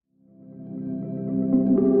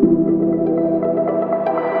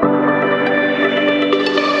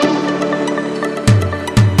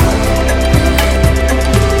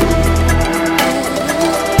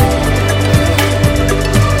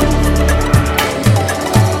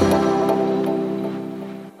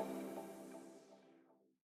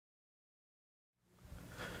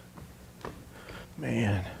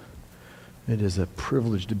It is a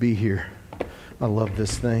privilege to be here. I love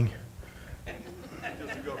this thing.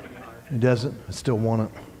 It doesn't? I still want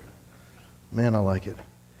it. Man, I like it.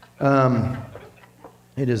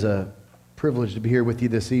 It is a privilege to be here with you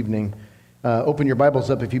this evening. Open your Bibles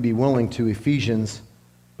up, if you'd be willing, to Ephesians.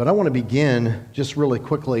 But I want to begin just really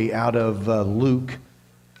quickly out of Luke.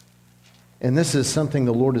 And this is something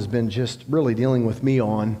the Lord has been just really dealing with me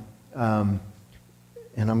on. And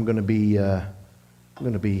I'm going to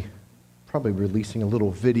be probably releasing a little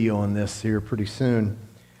video on this here pretty soon.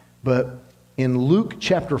 But in Luke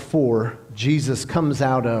chapter 4, Jesus comes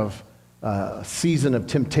out of a season of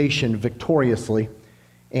temptation victoriously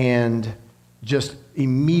and just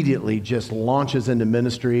immediately just launches into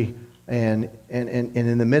ministry. And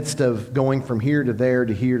in the midst of going from here to there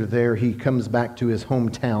to here to there, he comes back to his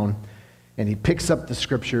hometown and he picks up the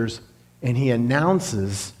scriptures and he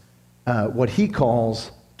announces what he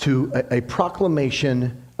calls to a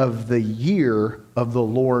proclamation of the year of the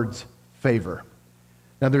Lord's favor.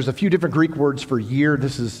 Now, there's a few different Greek words for year.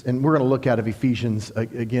 And we're going to look out of Ephesians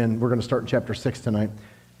again. We're going to start in chapter 6 tonight.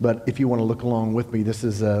 But if you want to look along with me, this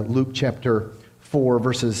is Luke chapter 4,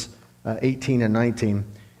 verses 18 and 19.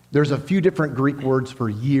 There's a few different Greek words for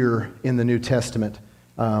year in the New Testament.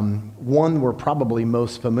 One we're probably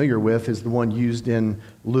most familiar with is the one used in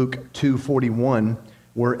Luke 2:41,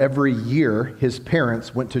 where every year his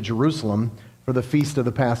parents went to Jerusalem for the feast of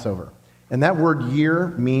the Passover. And that word year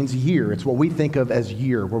means year. It's what we think of as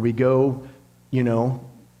year, where we go,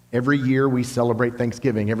 every year we celebrate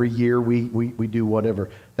Thanksgiving. Every year we do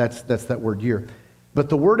whatever. That's that word year. But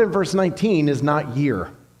the word in verse 19 is not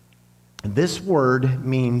year. This word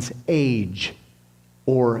means age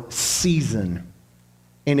or season.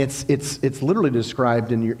 And it's literally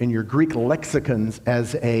described in your Greek lexicons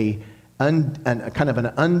as a kind of an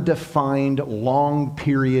undefined long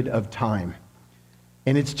period of time.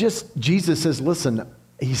 And it's just, Jesus says, listen,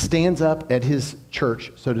 he stands up at his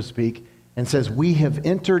church, so to speak, and says, we have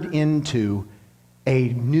entered into a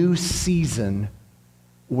new season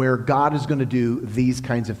where God is going to do these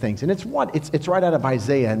kinds of things. And it's right out of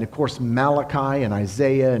Isaiah. And of course, Malachi and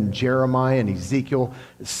Isaiah and Jeremiah and Ezekiel,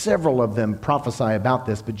 several of them prophesy about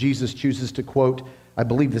this, but Jesus chooses to quote, I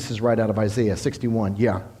believe this is right out of Isaiah 61,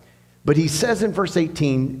 yeah. But he says in verse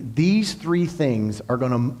 18, these three things are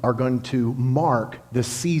going to mark the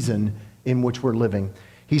season in which we're living.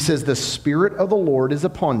 He says, the Spirit of the Lord is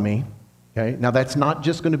upon me. Okay, now that's not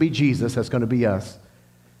just going to be Jesus, that's going to be us.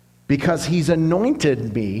 Because he's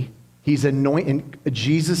anointed me. Jesus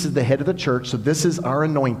is the head of the church, so this is our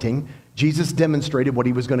anointing. Jesus demonstrated what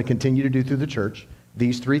he was going to continue to do through the church,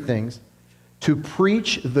 these three things. To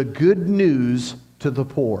preach the good news to the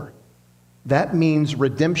poor. That means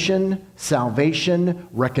redemption, salvation,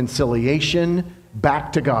 reconciliation,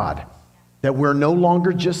 back to God. That we're no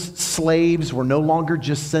longer just slaves, we're no longer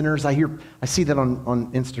just sinners. I see that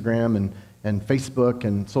on Instagram and Facebook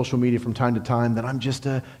and social media from time to time, that I'm just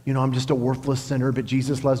a worthless sinner, but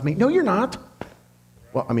Jesus loves me. No, you're not.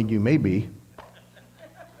 Well, I mean, you may be.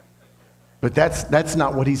 But that's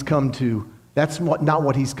not what he's come to. Not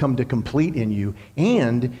what he's come to complete in you.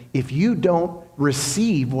 And if you don't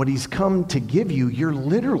receive what he's come to give you, you're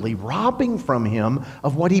literally robbing from him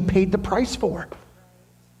of what he paid the price for.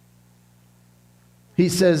 He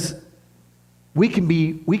says we can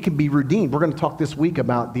be redeemed. We're going to talk this week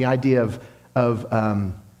about the idea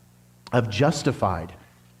of justified.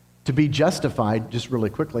 To be justified, just really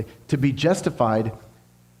quickly, to be justified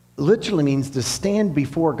literally means to stand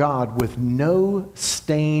before God with no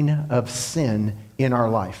stain of sin in our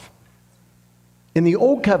life. In the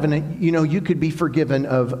Old Covenant, you could be forgiven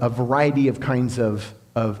of a variety of kinds of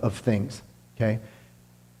things, okay?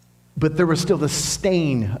 But there was still the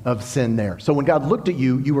stain of sin there. So when God looked at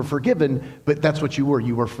you, you were forgiven, but that's what you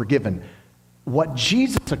were forgiven. What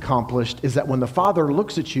Jesus accomplished is that when the Father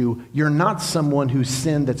looks at you, you're not someone who's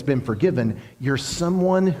sinned that's been forgiven. You're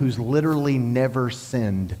someone who's literally never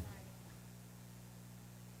sinned.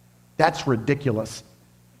 That's ridiculous.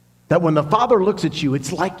 That when the Father looks at you,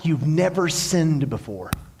 it's like you've never sinned before.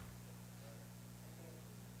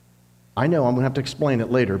 I know, I'm going to have to explain it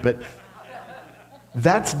later, but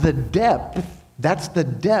that's the depth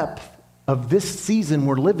of this season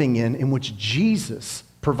we're living in which Jesus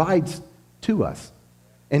provides to us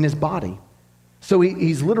in his body. So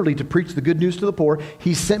he's literally to preach the good news to the poor.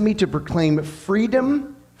 He sent me to proclaim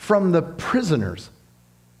freedom from the prisoners.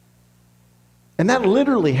 And that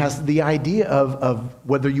literally has the idea of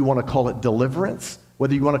whether you want to call it deliverance,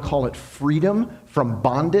 whether you want to call it freedom from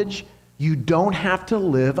bondage. You don't have to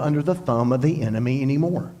live under the thumb of the enemy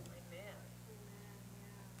anymore.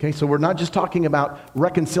 Okay, so we're not just talking about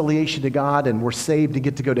reconciliation to God and we're saved and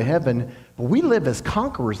get to go to heaven, but we live as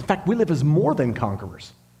conquerors. In fact, we live as more than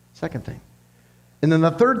conquerors. Second thing. And then the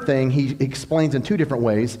third thing he explains in two different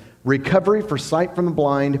ways: recovery for sight from the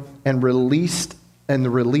blind and the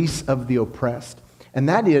release of the oppressed. And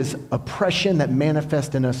that is oppression that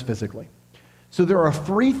manifests in us physically. So there are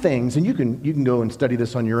three things, and you can go and study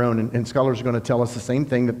this on your own, and scholars are going to tell us the same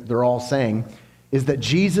thing that they're all saying, is that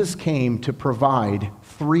Jesus came to provide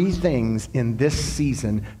three things in this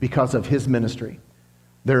season because of his ministry.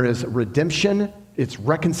 There is redemption, it's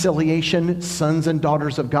reconciliation, sons and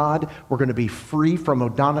daughters of God. We're going to be free from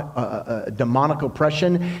demonic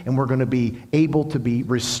oppression, and we're going to be able to be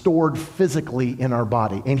restored physically in our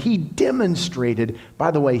body. And he demonstrated,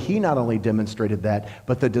 by the way, he not only demonstrated that,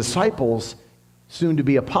 but the disciples, soon to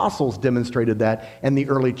be apostles, demonstrated that, and the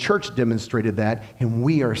early church demonstrated that, and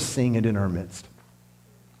we are seeing it in our midst.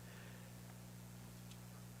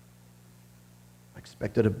 I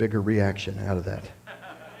expected a bigger reaction out of that.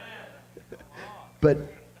 But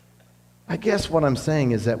I guess what I'm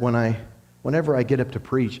saying is that whenever I get up to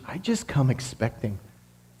preach, I just come expecting.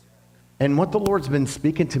 And what the Lord's been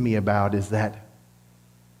speaking to me about is that,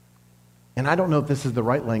 and I don't know if this is the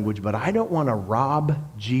right language, but I don't want to rob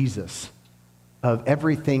Jesus of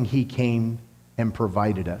everything he came and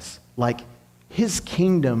provided us. Like, his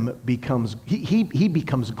kingdom becomes, he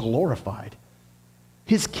becomes glorified.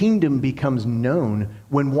 His kingdom becomes known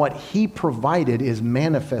when what he provided is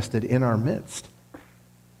manifested in our midst.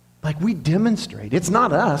 Like, we demonstrate. It's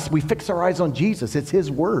not us. We fix our eyes on Jesus. It's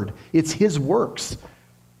his word. It's his works.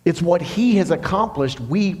 It's what he has accomplished.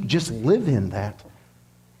 We just live in that.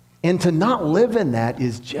 And to not live in that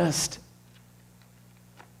is just,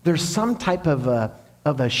 there's some type of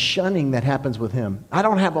a shunning that happens with him. I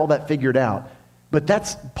don't have all that figured out, but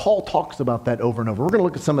Paul talks about that over and over. We're going to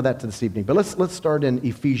look at some of that this evening, but let's start in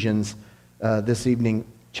Ephesians this evening,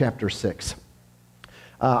 chapter 6.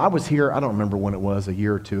 I was here, I don't remember when it was, a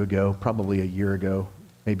year or two ago, probably a year ago,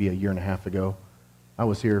 maybe a year and a half ago. I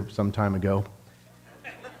was here some time ago.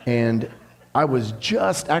 And I was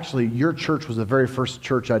actually, your church was the very first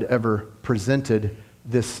church I'd ever presented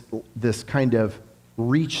this kind of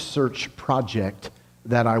research project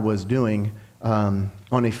that I was doing on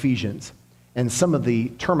Ephesians. And some of the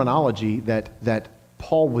terminology that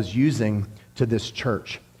Paul was using to this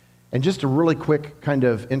church. And just a really quick kind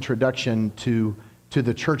of introduction to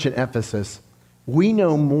the church at Ephesus. We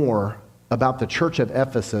know more about the church of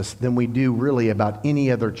Ephesus than we do really about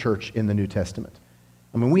any other church in the New Testament.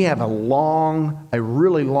 I mean, we have a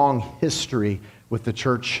really long history with the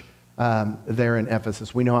church there in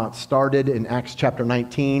Ephesus. We know how it started in Acts chapter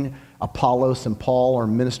 19. Apollos and Paul are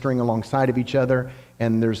ministering alongside of each other,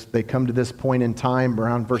 and they come to this point in time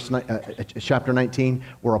around chapter 19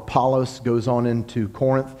 where Apollos goes on into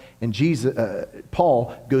Corinth, and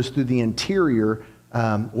Paul goes through the interior,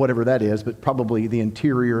 whatever that is, but probably the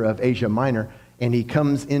interior of Asia Minor, and he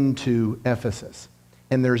comes into Ephesus.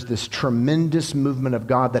 And there's this tremendous movement of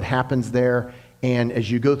God that happens there, and as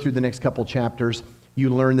you go through the next couple chapters, you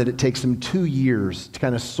learn that it takes him 2 years to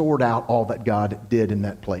kind of sort out all that God did in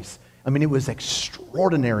that place. I mean, it was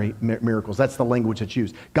extraordinary miracles. That's the language that's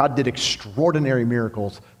used. God did extraordinary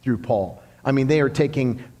miracles through Paul. I mean, they are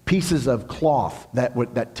taking pieces of cloth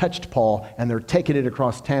that touched Paul, and they're taking it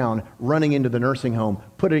across town, running into the nursing home,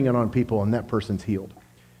 putting it on people, and that person's healed.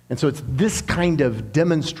 And so it's this kind of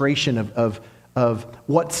demonstration of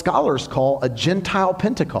what scholars call a Gentile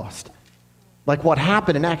Pentecost. Like what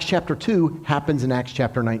happened in Acts chapter 2 happens in Acts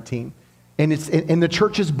chapter 19. And the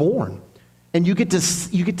church is born. And you get to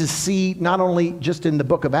see not only just in the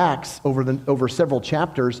book of Acts over several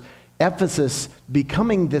chapters, Ephesus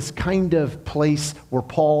becoming this kind of place where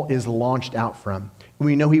Paul is launched out from.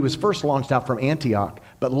 We know he was first launched out from Antioch,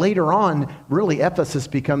 but later on, really Ephesus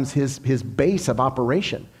becomes his base of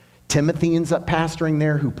operation. Timothy ends up pastoring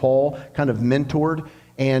there, who Paul kind of mentored.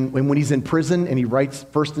 And when he's in prison and he writes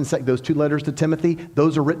 1st and 2nd, those 2 letters to Timothy,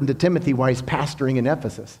 those are written to Timothy while he's pastoring in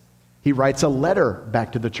Ephesus. He writes a letter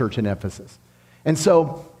back to the church in Ephesus. And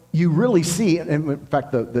so you really see, and in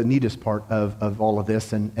fact, the neatest part of all of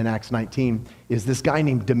this in Acts 19 is this guy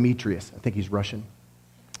named Demetrius. I think he's Russian.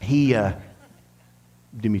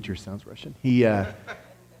 Demetrius sounds Russian. He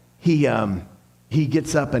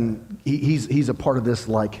gets up and he's a part of this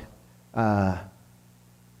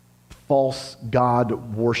false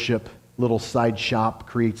god worship little side shop,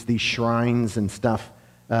 creates these shrines and stuff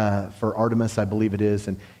for Artemis, I believe it is,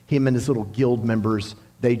 and him and his little guild members,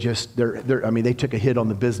 they took a hit on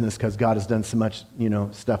the business because God has done so much,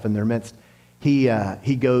 stuff in their midst.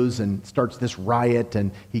 he goes and starts this riot,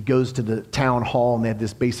 and he goes to the town hall, and they have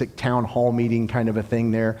this basic town hall meeting kind of a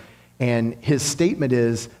thing there. And his statement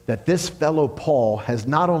is that this fellow Paul has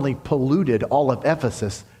not only polluted all of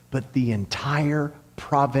Ephesus, but the entire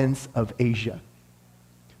province of Asia.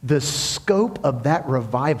 The scope of that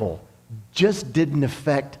revival just didn't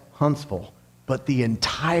affect Huntsville, but the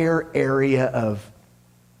entire area of,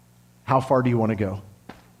 how far do you want to go?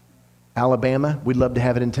 Alabama, we'd love to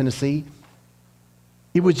have it in Tennessee.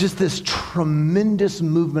 It was just this tremendous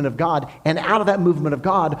movement of God. And out of that movement of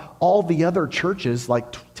God, all the other churches, like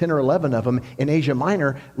 10 or 11 of them in Asia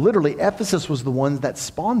Minor, literally Ephesus was the ones that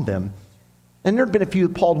spawned them. And there had been a few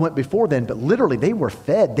Paul went before then, but literally they were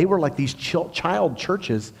fed. They were like these child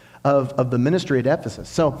churches of the ministry at Ephesus.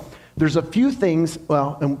 So there's a few things,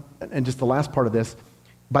 well, and just the last part of this,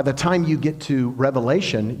 by the time you get to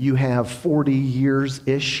Revelation, you have 40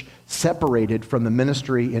 years-ish separated from the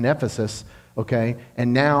ministry in Ephesus, okay?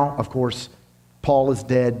 And now, of course, Paul is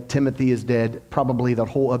dead, Timothy is dead, probably the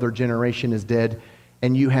whole other generation is dead,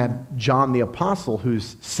 and you have John the Apostle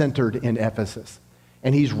who's centered in Ephesus.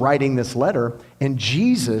 And he's writing this letter, and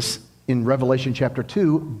Jesus, in Revelation chapter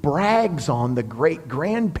 2, brags on the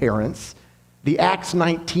great-grandparents, the Acts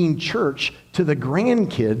 19 church, to the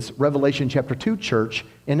grandkids, Revelation chapter 2 church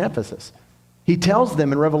in Ephesus. He tells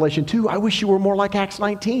them in Revelation 2, I wish you were more like Acts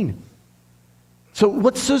 19. So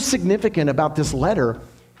what's so significant about this letter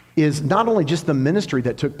is not only just the ministry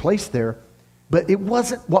that took place there, but it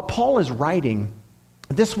wasn't, what Paul is writing,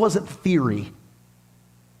 this wasn't theory.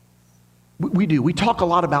 We talk a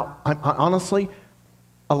lot about, honestly,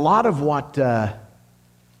 a lot of what, I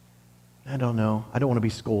don't want to be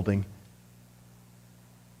scolding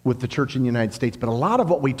with the church in the United States, but a lot of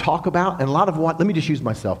what we talk about, and a lot of what, let me just use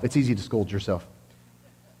myself. It's easy to scold yourself.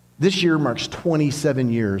 This year marks 27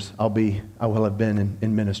 years I will have been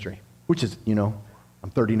in ministry, which is, I'm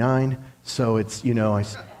 39, so it's, so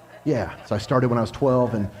I started when I was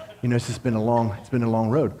 12, and, it's just been a long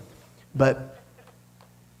road. But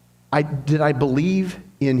did I believe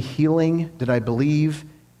in healing? Did I believe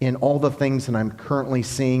in all the things that I'm currently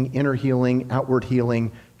seeing, inner healing, outward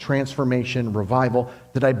healing, transformation, revival?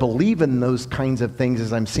 Did I believe in those kinds of things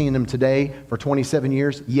as I'm seeing them today for 27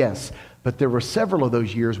 years? Yes, but there were several of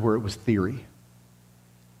those years where it was theory.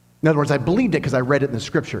 In other words, I believed it because I read it in the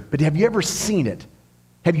scripture, but have you ever seen it?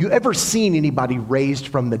 Have you ever seen anybody raised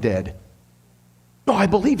from the dead? No, I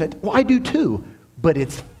believe it. Well, I do too, but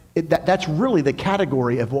that's really the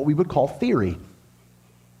category of what we would call theory.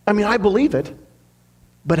 I mean, I believe it,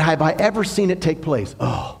 but have I ever seen it take place?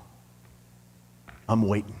 Oh, I'm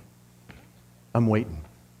waiting.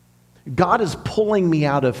 God is pulling me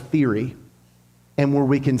out of theory and where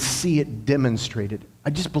we can see it demonstrated.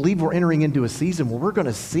 I just believe we're entering into a season where we're going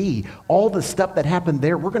to see all the stuff that happened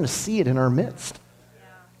there. We're going to see it in our midst. Yeah.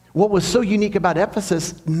 What was so unique about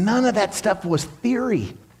Ephesus, none of that stuff was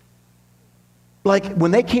theory. Like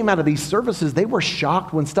when they came out of these services, they were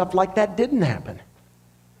shocked when stuff like that didn't happen.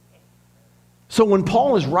 So when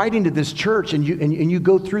Paul is writing to this church and you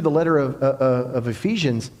go through the letter of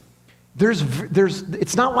Ephesians,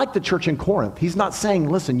 it's not like the church in Corinth. He's not saying,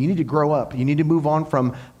 listen, you need to grow up. You need to move on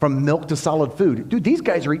from milk to solid food. Dude, these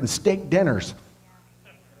guys are eating steak dinners.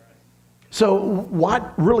 So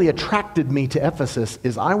what really attracted me to Ephesus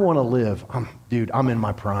is I want to live. I'm in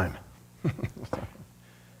my prime.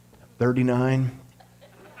 39.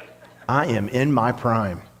 I am in my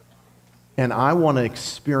prime. And I want to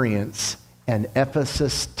experience an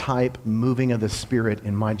Ephesus-type moving of the Spirit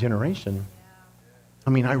in my generation. I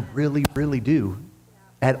mean, I really, really do.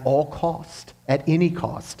 At all cost, at any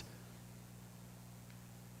cost.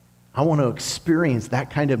 I want to experience that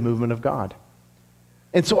kind of movement of God.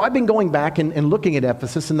 And so I've been going back and looking at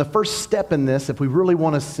Ephesus, and the first step in this, if we really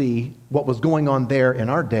want to see what was going on there in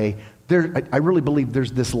our day, I really believe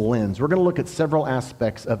there's this lens. We're going to look at several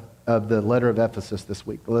aspects of the letter of Ephesus this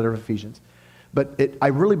week, the letter of Ephesians. But I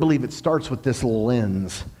really believe it starts with this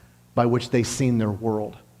lens by which they've seen their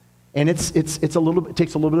world. And it takes a little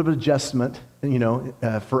bit of adjustment,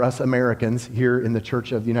 for us Americans here in the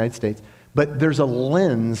Church of the United States. But there's a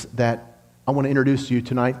lens that I want to introduce to you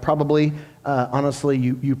tonight. Probably, honestly,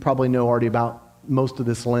 you probably know already about most of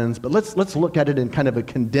this lens. But let's look at it in kind of a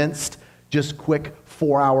condensed, just quick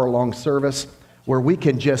 4-hour-long service where we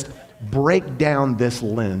can just break down this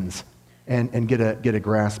lens and get a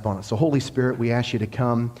grasp on it. So Holy Spirit, we ask you to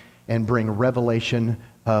come and bring revelation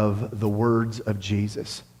of the words of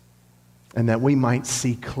Jesus, and that we might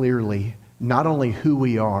see clearly not only who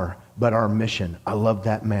we are, but our mission. I love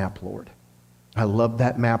that map, Lord. I love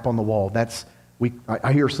that map on the wall.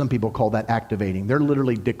 I hear some people call that activating. They're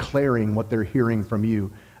literally declaring what they're hearing from you.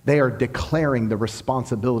 They are declaring the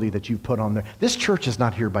responsibility that you've put on there. This church is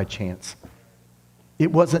not here by chance.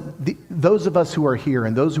 It wasn't, those of us who are here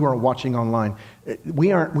and those who are watching online,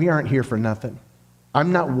 we aren't here for nothing.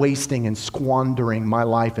 I'm not wasting and squandering my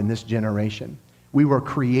life in this generation. We were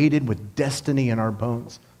created with destiny in our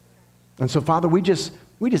bones. And so, Father, we just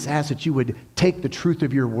ask that you would take the truth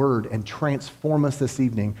of your word and transform us this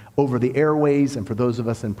evening over the airways and for those of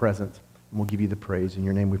us in presence. And we'll give you the praise. In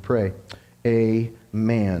your name we pray.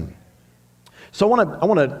 Amen. So I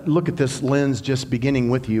want to look at this lens just beginning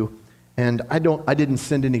with you. And I didn't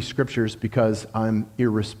send any scriptures because I'm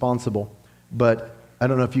irresponsible. But I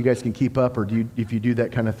don't know if you guys can keep up or if you do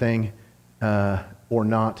that kind of thing or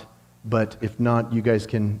not. But if not, you guys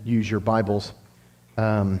can use your Bibles.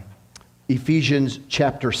 Ephesians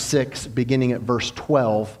chapter 6, beginning at verse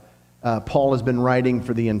 12. Paul has been writing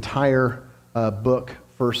for the entire book.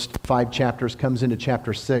 First 5 chapters, comes into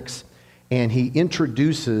chapter 6. And he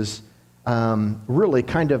introduces really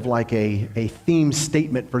kind of like a theme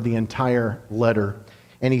statement for the entire letter.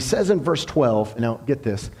 And he says in verse 12, now get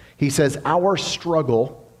this, he says, our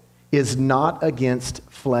struggle is not against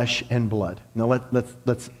flesh and blood. Now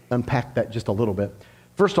let's unpack that just a little bit.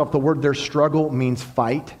 First off, the word there, struggle, means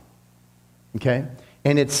fight, okay?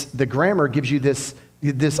 And the grammar gives you this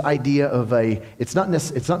idea of it's not in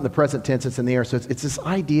the present tense, it's in the air. So it's this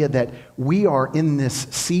idea that we are in this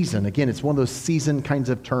season. Again, it's one of those season kinds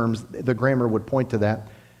of terms. The grammar would point to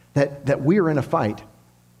that we are in a fight.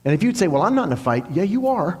 And if you'd say, well, I'm not in a fight, yeah, you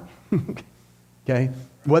are. Okay?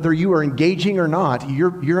 Whether you are engaging or not,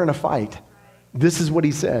 you're in a fight. This is what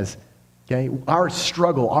he says. Okay? Our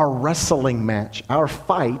struggle, our wrestling match, our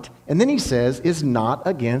fight, and then he says, is not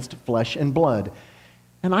against flesh and blood.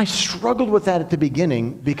 And I struggled with that at the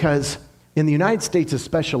beginning because in the United States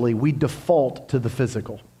especially, we default to the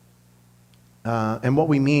physical. And what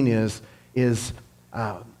we mean is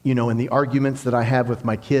in the arguments that I have with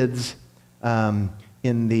my kids,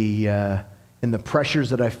 in the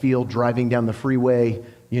pressures that I feel driving down the freeway,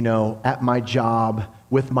 at my job,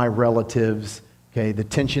 with my relatives, okay, the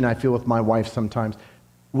tension I feel with my wife sometimes,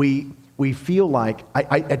 we feel like,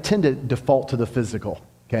 I tend to default to the physical.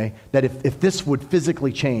 Okay? That if this would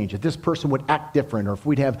physically change, if this person would act different, or if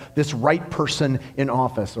we'd have this right person in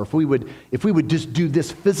office, or if we would just do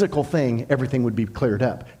this physical thing, everything would be cleared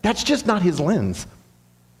up. That's just not his lens.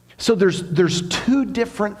 So there's 2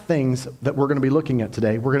 different things that we're going to be looking at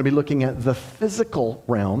today. We're going to be looking at the physical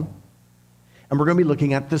realm, and we're going to be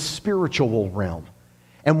looking at the spiritual realm.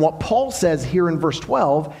 And what Paul says here in verse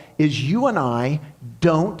 12 is you and I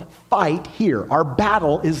don't fight here. Our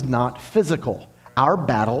battle is not physical. Our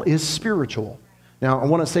battle is spiritual. Now, I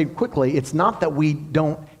want to say quickly, it's not that we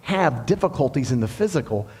don't have difficulties in the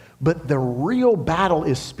physical, but the real battle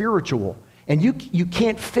is spiritual. And you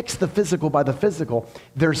can't fix the physical by the physical.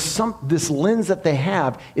 This lens that they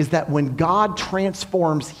have is that when God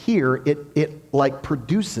transforms here, it like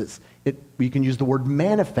produces. You can use the word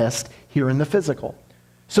manifest here in the physical.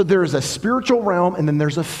 So there's a spiritual realm and then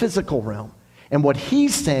there's a physical realm. And what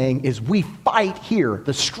he's saying is we fight here.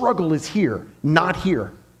 The struggle is here, not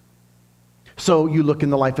here. So you look in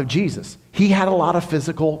the life of Jesus. He had a lot of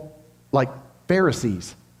physical, like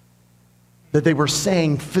Pharisees, that they were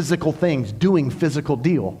saying physical things, doing physical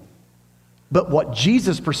deal. But what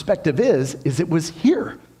Jesus' perspective is it was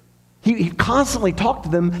here. He constantly talked to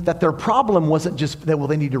them that their problem wasn't just that, well,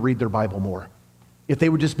 they need to read their Bible more. If they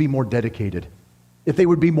would just be more dedicated. If they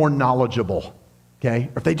would be more knowledgeable. Okay?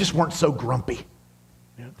 Or if they just weren't so grumpy.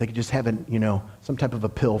 They could just have some type of a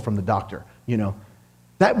pill from the doctor.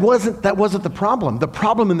 That wasn't the problem. The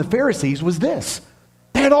problem in the Pharisees was this.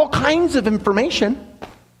 They had all kinds of information.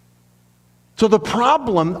 So the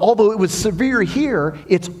problem, although it was severe here,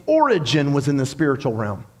 its origin was in the spiritual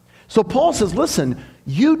realm. So Paul says, listen,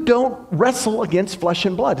 you don't wrestle against flesh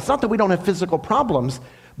and blood. It's not that we don't have physical problems,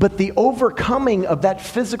 but the overcoming of that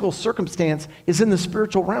physical circumstance is in the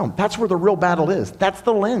spiritual realm. That's where the real battle is. That's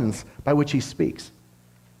the lens by which he speaks.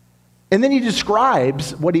 And then he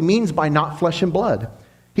describes what he means by not flesh and blood.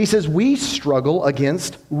 He says, we struggle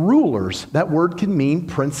against rulers. That word can mean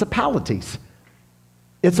principalities.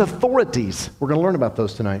 It's authorities. We're going to learn about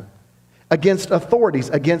those tonight. Against authorities,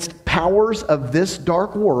 against powers of this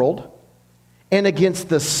dark world, and against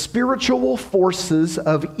the spiritual forces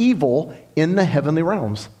of evil in the heavenly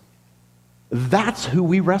realms. That's who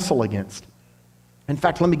we wrestle against. In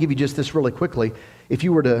fact, let me give you just this really quickly. If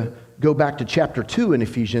you were to go back to chapter 2 in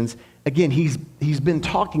Ephesians, again, he's been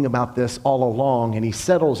talking about this all along, and he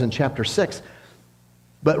settles in chapter 6.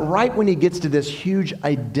 But right when he gets to this huge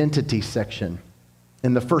identity section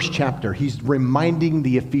in the first chapter, he's reminding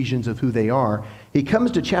the Ephesians of who they are. He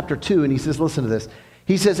comes to chapter 2, and he says, listen to this.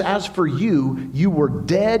 He says, as for you, you were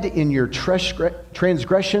dead in your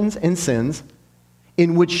transgressions and sins,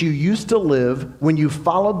 in which you used to live when you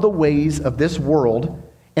followed the ways of this world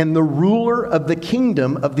and the ruler of the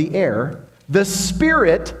kingdom of the air, the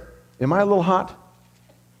spirit. Am I a little hot?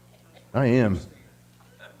 I am.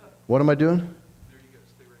 What am I doing?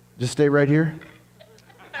 Just stay right here.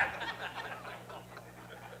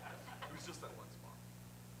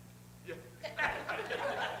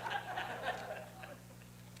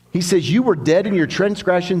 He says, you were dead in your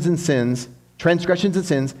transgressions and sins,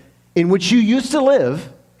 in which you used to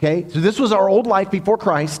live. Okay, so this was our old life before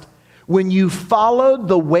Christ, when you followed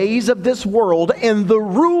the ways of this world and the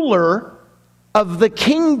ruler of the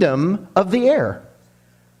kingdom of the air.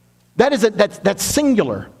 That's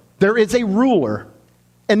singular. There is a ruler.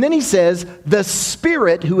 And then he says, the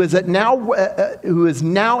Spirit who is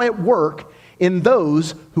now at work in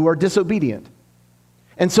those who are disobedient.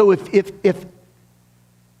 And so if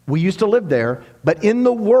we used to live there, but in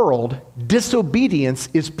the world, disobedience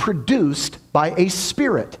is produced by a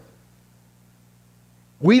spirit.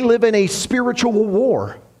 We live in a spiritual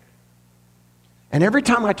war. And every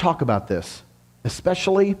time I talk about this,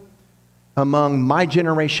 especially among my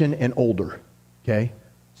generation and older, okay?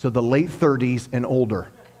 So the late 30s and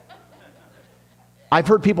older. I've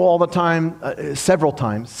heard people all the time, several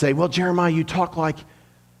times, say, well, Jeremiah, you talk like,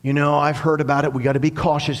 I've heard about it. We got to be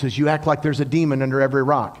cautious because you act like there's a demon under every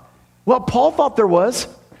rock. Well, Paul thought there was.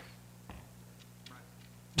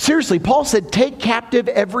 Seriously, Paul said, take captive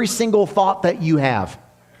every single thought that you have.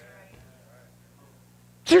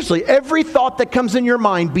 Seriously, every thought that comes in your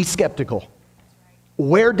mind, be skeptical.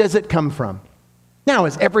 Where does it come from? Now,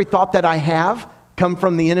 is every thought that I have come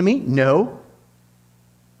from the enemy? No.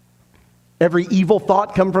 Every evil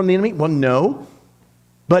thought come from the enemy? Well, no.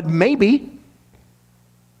 But maybe.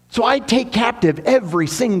 So I take captive every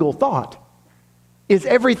single thought. Is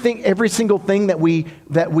every single thing that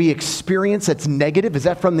we experience that's negative, is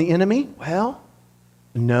that from the enemy? Well,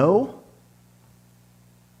 no.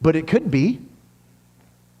 But it could be.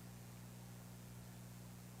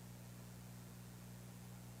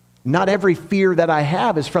 Not every fear that I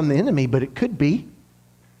have is from the enemy, but it could be.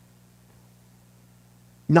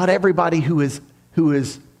 Not everybody who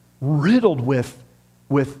is riddled with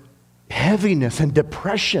heaviness and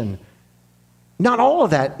depression, not all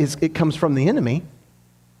of that it comes from the enemy.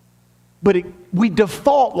 But we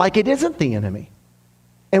default like it isn't the enemy.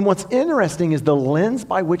 And what's interesting is the lens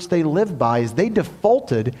by which they lived by is they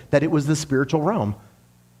defaulted that it was the spiritual realm.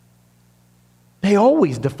 They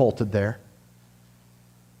always defaulted there.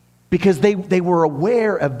 Because they were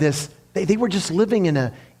aware of this. They were just living in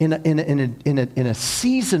a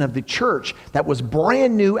season of the church that was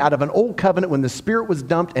brand new out of an old covenant when the Spirit was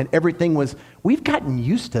dumped and everything was. We've gotten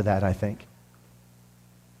used to that, I think.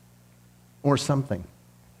 Or something.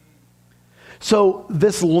 So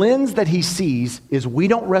this lens that he sees is we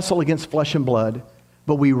don't wrestle against flesh and blood,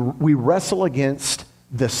 but we wrestle against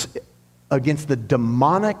the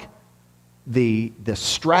demonic, the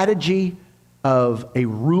strategy of a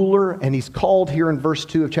ruler, and he's called here in verse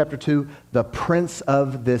 2 of chapter 2, the prince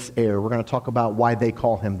of this air. We're going to talk about why they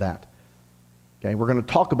call him that. Okay, we're going to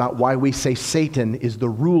talk about why we say Satan is the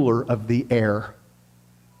ruler of the air.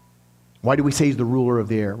 Why do we say he's the ruler of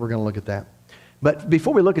the air? We're going to look at that. But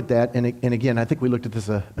before we look at that, and again, I think we looked at this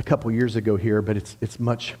a couple years ago here, but it's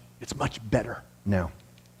much better now.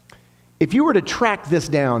 If you were to track this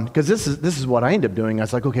down, because this is what I ended up doing, I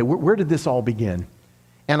was like, okay, where did this all begin?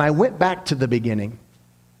 And I went back to the beginning,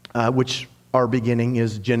 which our beginning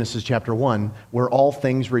is Genesis chapter 1, where all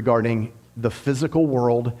things regarding the physical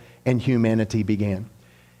world and humanity began.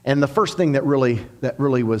 And the first thing that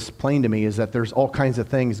really was plain to me is that there's all kinds of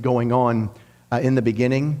things going on in the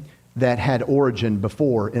beginning that had origin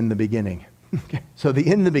before in the beginning. So the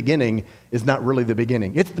in the beginning is not really the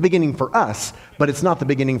beginning. It's the beginning for us, but it's not the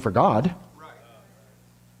beginning for God.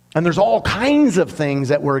 And there's all kinds of things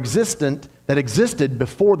that existed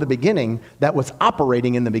before the beginning that was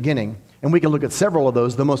operating in the beginning. And we can look at several of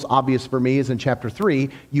those. The most obvious for me is in chapter 3,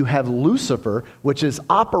 you have Lucifer, which is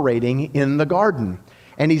operating in the garden.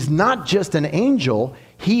 And he's not just an angel,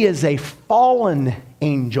 he is a fallen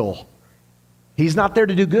angel. He's not there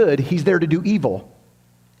to do good, he's there to do evil.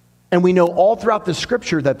 And we know all throughout the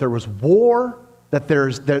scripture that there was war, that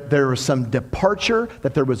there was some departure,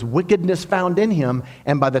 that there was wickedness found in him.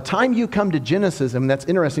 And by the time you come to Genesis, and that's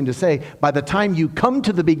interesting to say, by the time you come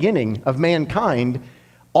to the beginning of mankind,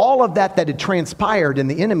 all of that had transpired in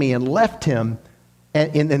the enemy and left him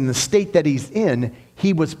in the state that he's in,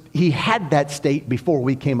 he had that state before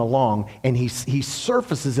we came along, and he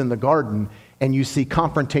surfaces in the garden, and you see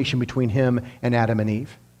confrontation between him and Adam and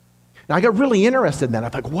Eve. And I got really interested in that. I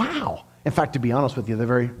thought, wow. In fact, to be honest with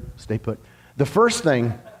you, stay put. The first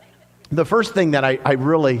thing that I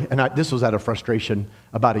really, and this was out of frustration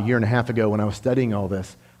about a year and a half ago when I was studying all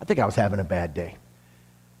this, I think I was having a bad day.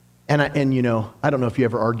 And I don't know if you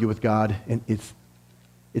ever argue with God, and it's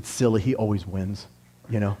silly. He always wins,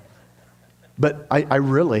 But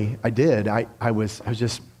I did. I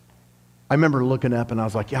remember looking up and I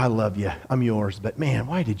was like, yeah, I love you. I'm yours. But man,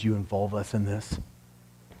 why did you involve us in this?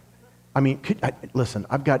 I mean, listen,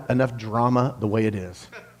 I've got enough drama the way it is.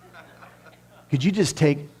 Could you just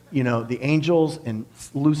take, the angels and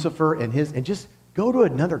Lucifer and just go to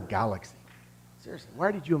another galaxy? Seriously,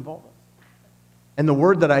 why did you involve us? And the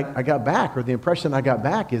word that I got back, or the impression I got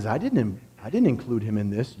back, is I didn't include him in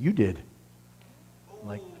this. You did.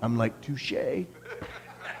 I'm like, touche.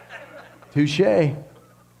 Touche.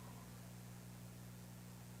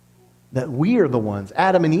 That we are the ones,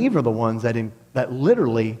 Adam and Eve are the ones that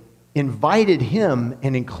literally invited him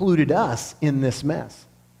and included us in this mess.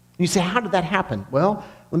 You say, how did that happen? Well,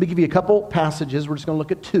 let me give you a couple passages. We're just going to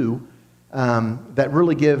look at two that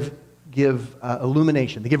really give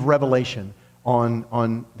illumination. They give revelation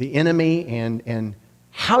on the enemy and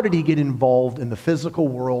how did he get involved in the physical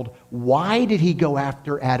world? Why did he go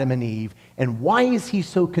after Adam and Eve? And why is he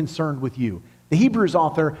so concerned with you? The Hebrews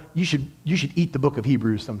author, you should eat the book of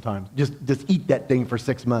Hebrews sometimes. Just eat that thing for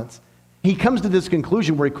 6 months. He comes to this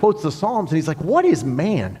conclusion where he quotes the Psalms and he's like, what is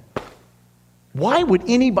man? Why would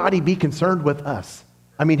anybody be concerned with us?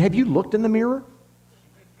 I mean, have you looked in the mirror?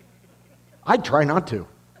 I'd try not to.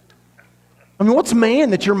 I mean, what's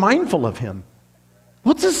man that you're mindful of him?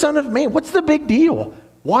 What's the son of man? What's the big deal?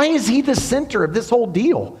 Why is he the center of this whole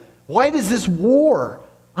deal? Why does this war?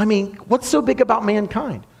 I mean, what's so big about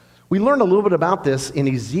mankind? We learned a little bit about this in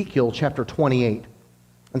Ezekiel chapter 28.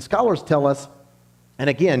 And scholars tell us, and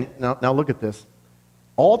again, now look at this.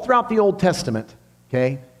 All throughout the Old Testament,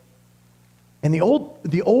 okay, and the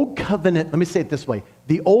old covenant, let me say it this way.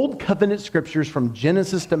 The old covenant scriptures from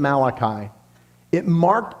Genesis to Malachi, it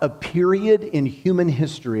marked a period in human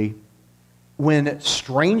history when,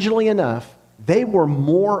 strangely enough, they were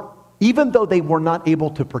more, even though they were not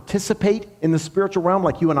able to participate in the spiritual realm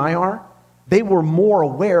like you and I are, they were more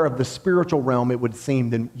aware of the spiritual realm, it would seem,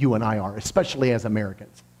 than you and I are, especially as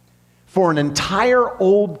Americans. For an entire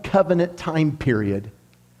old covenant time period,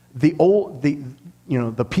 the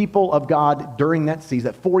people of God during that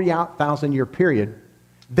season, that 40,000-year period,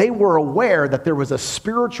 they were aware that there was a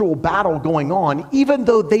spiritual battle going on, even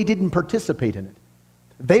though they didn't participate in it.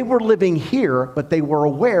 They were living here, but they were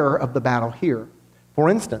aware of the battle here. For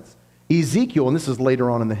instance, Ezekiel, and this is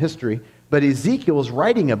later on in the history, but Ezekiel is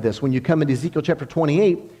writing of this. When you come into Ezekiel chapter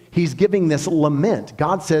 28, he's giving this lament.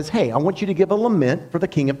 God says, hey, I want you to give a lament for the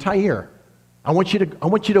king of Tyre. I want you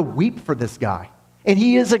to weep for this guy. And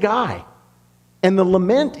he is a guy. And the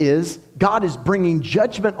lament is, God is bringing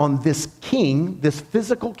judgment on this king, this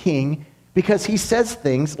physical king, because he says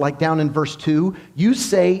things like down in verse 2, you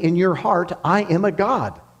say in your heart, I am a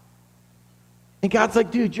God. And God's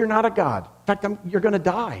like, dude, you're not a God. In fact, you're going to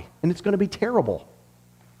die, and it's going to be terrible.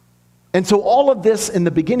 And so all of this in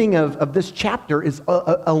the beginning of this chapter is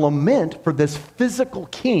a lament for this physical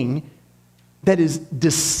king that is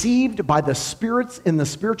deceived by the spirits in the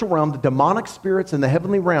spiritual realm, the demonic spirits in the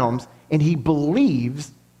heavenly realms, and he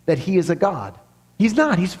believes that he is a God. He's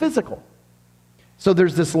not. He's physical. So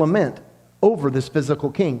there's this lament over this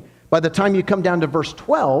physical king. By the time you come down to verse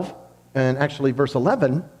 12, and actually verse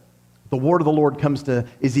 11, the word of the Lord comes to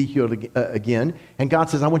Ezekiel again, and God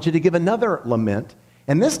says, I want you to give another lament.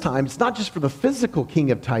 And this time, it's not just for the physical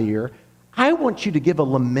king of Tyre. I want you to give a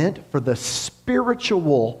lament for the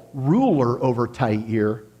spiritual ruler over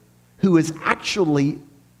Tyre, who is actually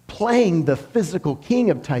playing the physical king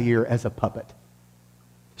of Tyre as a puppet.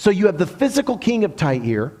 So you have the physical king of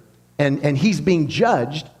Tyre, and he's being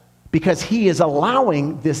judged because he is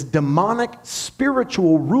allowing this demonic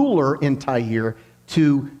spiritual ruler in Tyre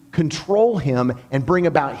to control him and bring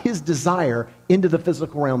about his desire into the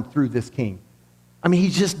physical realm through this king. I mean,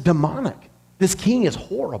 he's just demonic. This king is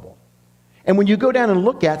horrible. And when you go down and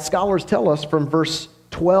look at, scholars tell us from verse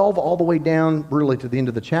 12 all the way down really to the end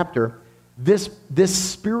of the chapter, this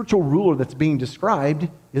spiritual ruler that's being described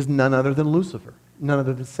is none other than Lucifer, none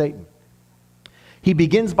other than Satan. He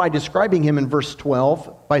begins by describing him in verse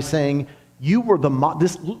 12 by saying, you were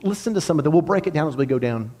listen to some of we'll break it down as we go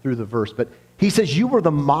down through the verse, but he says, you were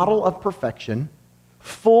the model of perfection,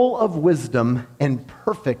 full of wisdom and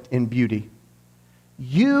perfect in beauty.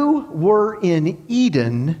 You were in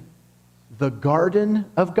Eden, the garden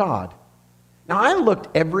of God. Now, I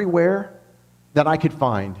looked everywhere that I could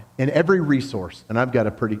find in every resource, and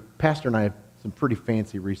Pastor and I have some pretty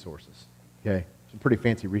fancy resources, okay? Some pretty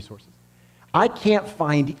fancy resources. I can't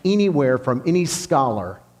find anywhere from any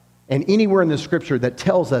scholar and anywhere in the Scripture that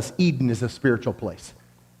tells us Eden is a spiritual place.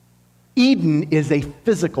 Eden is a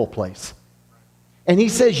physical place. And he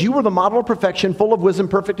says, you were the model of perfection, full of wisdom,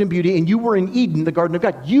 perfect in beauty, and you were in Eden, the garden of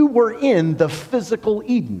God. You were in the physical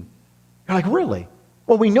Eden. You're like, really?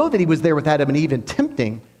 Well, we know that he was there with Adam and Eve and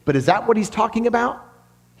tempting, but is that what he's talking about?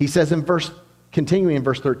 He says continuing in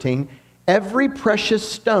verse 13, every precious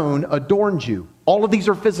stone adorns you. All of these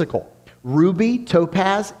are physical. Ruby,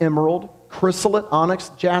 topaz, emerald, chrysolite, onyx,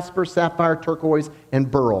 jasper, sapphire, turquoise,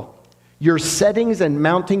 and beryl. Your settings and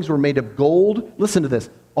mountings were made of gold. Listen to this.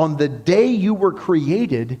 On the day you were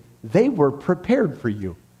created, they were prepared for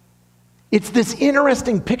you. It's this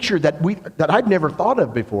interesting picture that I'd never thought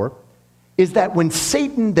of before, is that when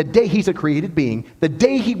Satan, the day he's a created being, the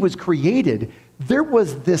day he was created, there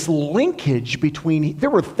was this linkage between, there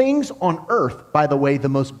were things on earth, by the way, the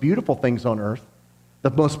most beautiful things on earth,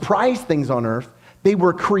 the most prized things on earth, they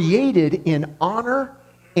were created in honor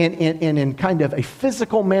and in kind of a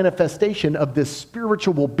physical manifestation of this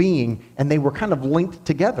spiritual being, and they were kind of linked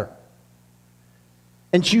together.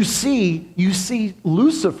 And you see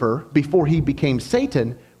Lucifer, before he became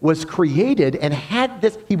Satan, was created and had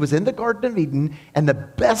this, he was in the Garden of Eden, and the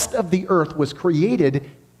best of the earth was created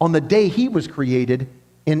on the day he was created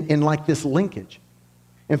in like this linkage.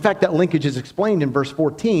 In fact, that linkage is explained in verse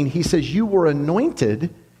 14. He says, you were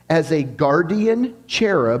anointed as a guardian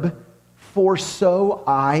cherub, for so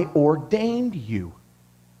I ordained you.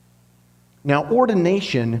 Now,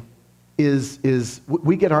 ordination is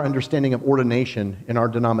we get our understanding of ordination in our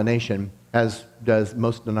denomination, as does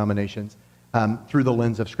most denominations, through the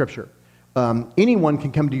lens of Scripture. Anyone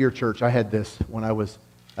can come to your church. I had this when I was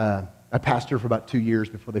a pastor for about 2 years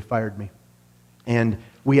before they fired me. And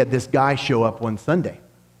we had this guy show up one Sunday.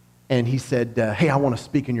 And he said, hey, I want to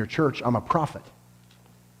speak in your church. I'm a prophet.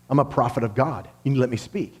 I'm a prophet of God. You need to let me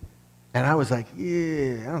speak. And I was like,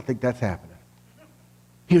 yeah, I don't think that's happening.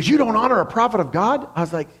 He goes, you don't honor a prophet of God? I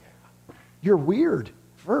was like, you're weird,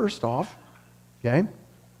 first off, okay?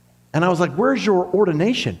 And I was like, where's your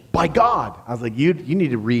ordination? By God. I was like, you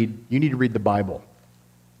need to read the Bible.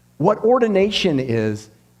 What ordination is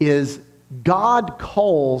God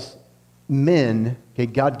calls men, okay,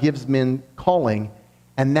 God gives men calling,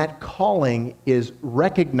 and that calling is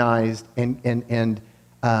recognized and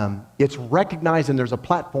it's recognized, and there's a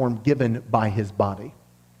platform given by his body.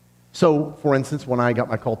 So, for instance, when I got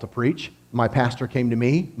my call to preach, my pastor came to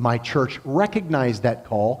me, my church recognized that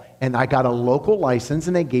call, and I got a local license,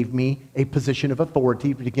 and they gave me a position of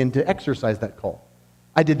authority to begin to exercise that call.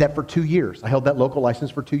 I did that for 2 years. I held that local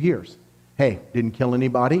license for 2 years. Hey, didn't kill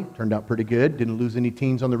anybody, turned out pretty good, didn't lose any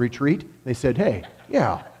teens on the retreat. They said, hey,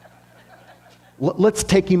 yeah, let's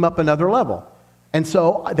take him up another level. And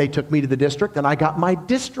so they took me to the district, and I got my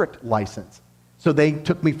district license. So they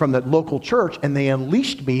took me from the local church, and they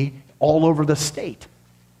unleashed me all over the state.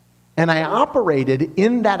 And I operated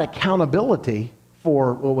in that accountability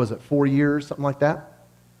for, 4 years, something like that?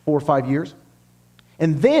 4 or 5 years.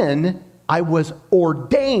 And then I was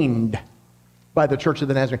ordained by the Church of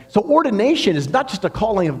the Nazarene. So ordination is not just a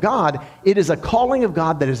calling of God, it is a calling of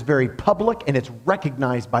God that is very public, and it's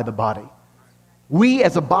recognized by the body. We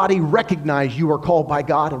as a body recognize you are called by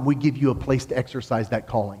God, and we give you a place to exercise that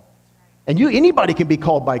calling. And anybody can be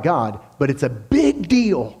called by God, but it's a big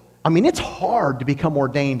deal. I mean, it's hard to become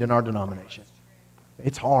ordained in our denomination.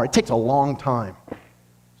 It's hard. It takes a long time.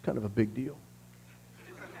 It's kind of a big deal.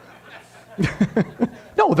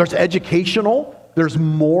 No, there's educational, there's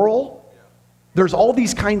moral, there's all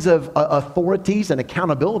these kinds of authorities and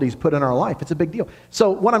accountabilities put in our life. It's a big deal.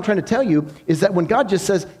 So what I'm trying to tell you is that when God just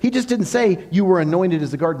says, he just didn't say you were anointed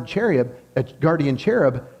as a guardian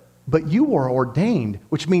cherub, but you were ordained,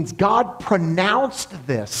 which means God pronounced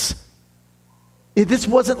this. This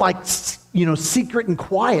wasn't like, secret and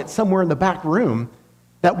quiet somewhere in the back room,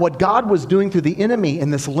 that what God was doing through the enemy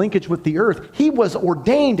and this linkage with the earth, he was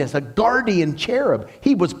ordained as a guardian cherub.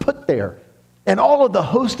 He was put there. And all of the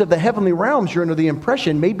host of the heavenly realms, you're under the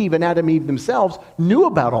impression, maybe even Adam and Eve themselves, knew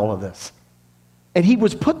about all of this. And he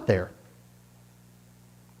was put there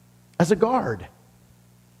as a guard.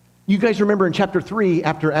 You guys remember in chapter 3,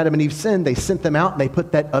 after Adam and Eve sinned, they sent them out and they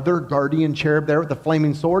put that other guardian cherub there with the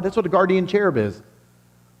flaming sword. That's what a guardian cherub is.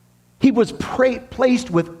 He was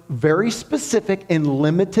placed with very specific and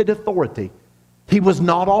limited authority. He was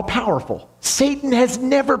not all-powerful. Satan has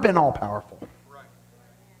never been all-powerful.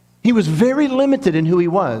 He was very limited in who he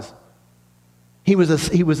was. He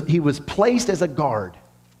was placed as a guard,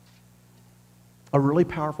 a really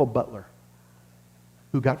powerful butler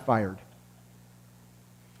who got fired.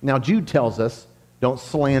 Now, Jude tells us, don't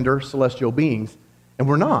slander celestial beings, and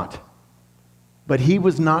we're not. But he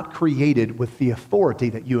was not created with the authority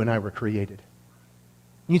that you and I were created.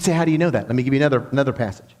 You'd say, how do you know that? Let me give you another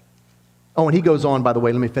passage. Oh, and he goes on, by the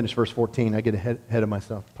way, let me finish verse 14. I get ahead of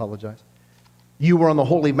myself, apologize. You were on the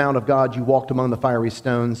holy mount of God, you walked among the fiery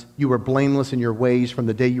stones. You were blameless in your ways from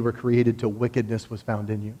the day you were created till wickedness was found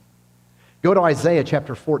in you. Go to Isaiah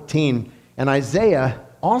chapter 14, and Isaiah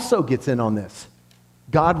also gets in on this.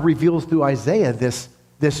 God reveals through Isaiah this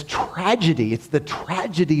tragedy. It's the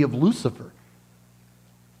tragedy of Lucifer.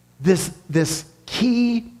 This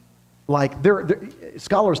key, like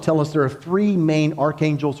scholars tell us there are three main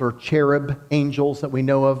archangels or cherub angels that we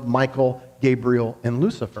know of: Michael, Gabriel, and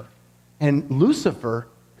Lucifer. And Lucifer,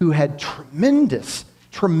 who had tremendous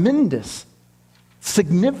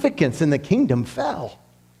significance in the kingdom, fell.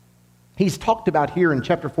 He's talked about here in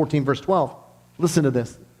chapter 14, verse 12. Listen to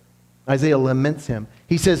this. Isaiah laments him.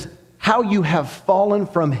 He says, how you have fallen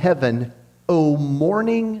from heaven, O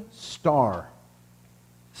morning star,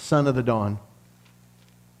 son of the dawn.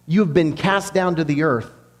 You have been cast down to the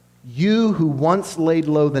earth, you who once laid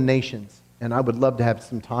low the nations. And I would love to have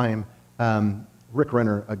some time. Rick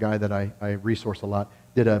Renner, a guy that I resource a lot,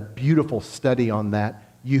 did a beautiful study on that.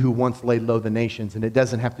 You who once laid low the nations. And it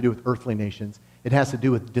doesn't have to do with earthly nations. It has to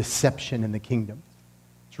do with deception in the kingdom.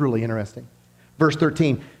 It's really interesting. Verse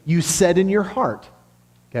 13, you said in your heart,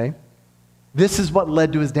 okay, this is what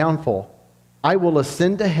led to his downfall. I will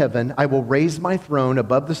ascend to heaven. I will raise my throne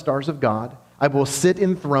above the stars of God. I will sit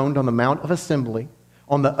enthroned on the mount of assembly.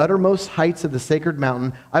 On the uttermost heights of the sacred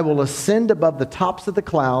mountain, I will ascend above the tops of the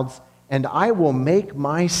clouds, and I will make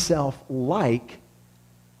myself like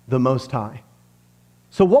the Most High.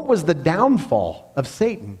 So what was the downfall of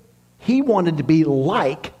Satan? He wanted to be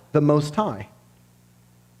like the Most High.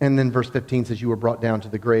 And then verse 15 says, you were brought down to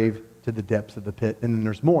the grave, to the depths of the pit. And then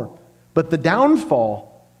there's more. But the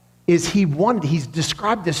downfall is he's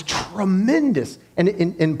described this tremendous,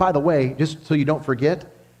 and by the way, just so you don't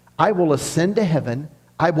forget, I will ascend to heaven.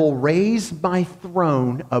 I will raise my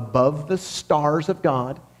throne above the stars of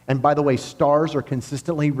God. And by the way, stars are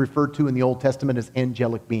consistently referred to in the Old Testament as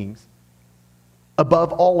angelic beings.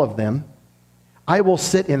 Above all of them, I will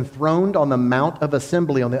sit enthroned on the mount of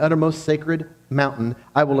assembly, on the uttermost sacred mountain.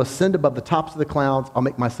 I will ascend above the tops of the clouds. I'll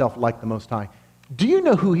make myself like the Most High. Do you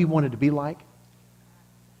know who he wanted to be like?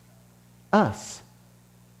 Us.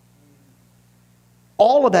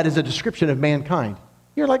 All of that is a description of mankind.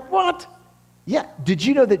 You're like, what? Yeah. Did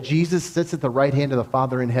you know that Jesus sits at the right hand of the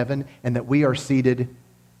Father in heaven and that we are seated?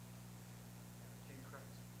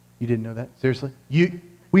 You didn't know that? Seriously?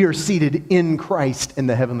 We are seated in Christ in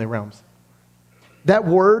the heavenly realms. That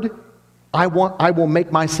word, I will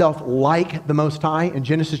make myself like the Most High. In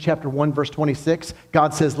Genesis chapter 1, verse 26,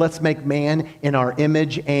 God says, let's make man in our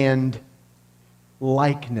image and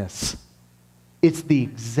likeness. It's the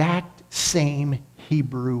exact same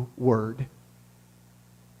Hebrew word.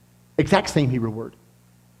 Exact same Hebrew word.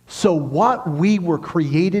 So what we were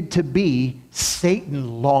created to be,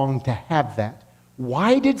 Satan longed to have that.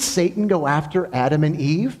 Why did Satan go after Adam and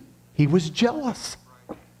Eve? He was jealous.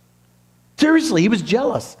 Seriously, he was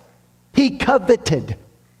jealous. He coveted.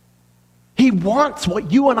 He wants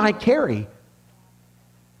what you and I carry.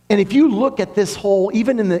 And if you look at this whole,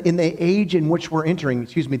 even in the age in which we're entering,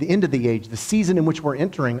 the end of the age, the season in which we're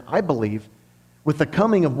entering, I believe, with the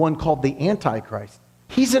coming of one called the Antichrist,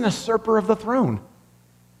 he's an usurper of the throne.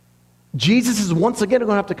 Jesus is once again going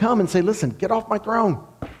to have to come and say, listen, get off my throne.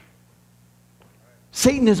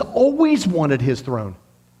 Satan has always wanted his throne.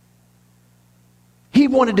 He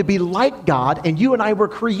wanted to be like God, and you and I were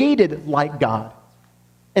created like God.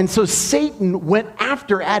 And so Satan went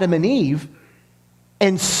after Adam and Eve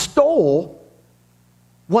and stole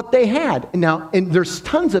what they had. Now, and there's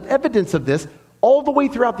tons of evidence of this. All the way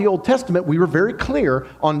throughout the Old Testament, we were very clear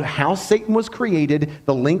on how Satan was created,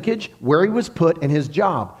 the linkage, where he was put, and his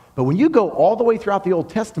job. But when you go all the way throughout the Old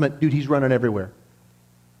Testament, dude, he's running everywhere.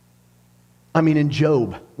 I mean, in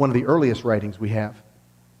Job, one of the earliest writings we have,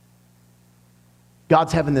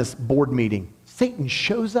 God's having this board meeting. Satan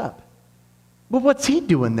shows up. Well, what's he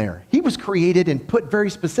doing there? He was created and put very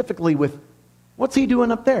specifically with, what's he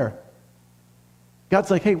doing up there?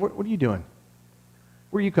 God's like, hey, what are you doing?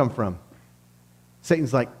 Where you come from?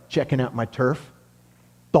 Satan's like, checking out my turf.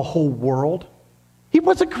 The whole world. He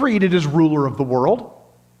wasn't created as ruler of the world.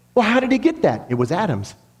 Well, how did he get that? It was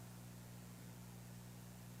Adam's.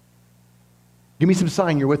 Give me some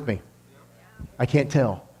sign you're with me. I can't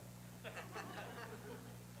tell.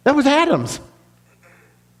 That was Adam's.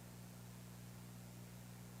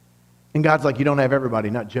 And God's like, you don't have everybody,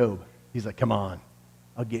 not Job. He's like, come on,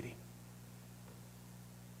 I'll get him.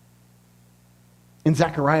 In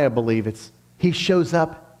Zechariah, I believe, he shows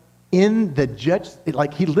up in the judge,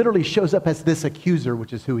 like he literally shows up as this accuser,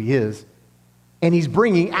 which is who he is, and he's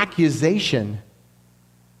bringing accusation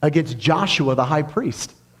against Joshua, the high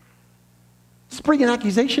priest. He's bringing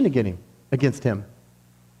accusation against him.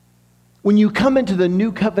 When you come into the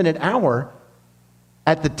new covenant hour,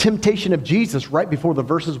 at the temptation of Jesus, right before the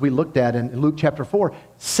verses we looked at in Luke chapter 4,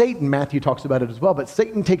 Satan, Matthew talks about it as well, but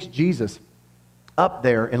Satan takes Jesus up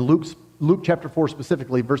there in Luke chapter 4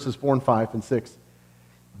 specifically, verses 4 and 5 and 6.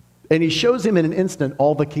 And he shows him in an instant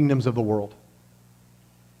all the kingdoms of the world.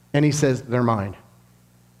 And he says, they're mine.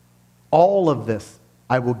 All of this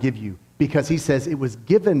I will give you, because he says it was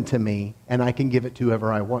given to me and I can give it to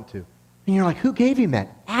whoever I want to. And you're like, who gave him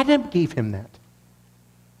that? Adam gave him that.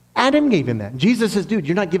 Adam gave him that. Jesus says, dude,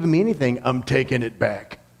 you're not giving me anything. I'm taking it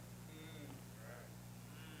back.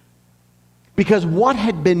 Because what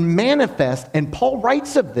had been manifest, and Paul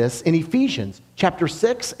writes of this in Ephesians chapter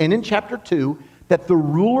 6 and in chapter 2, that the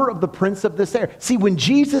ruler of the prince of this air. See, when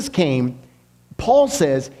Jesus came, Paul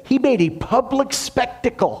says he made a public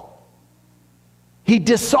spectacle. He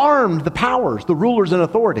disarmed the powers, the rulers and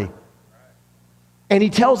authority. And he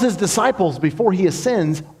tells his disciples before he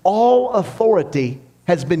ascends, all authority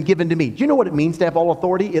has been given to me. Do you know what it means to have all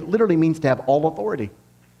authority? It literally means to have all authority.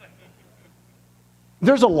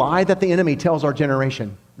 There's a lie that the enemy tells our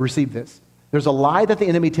generation. Receive this. There's a lie that the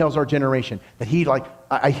enemy tells our generation that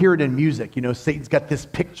I hear it in music, Satan's got this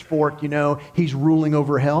pitchfork, he's ruling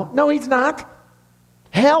over hell. No, he's not.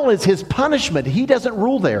 Hell is his punishment. He doesn't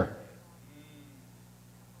rule there.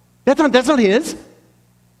 That's not his.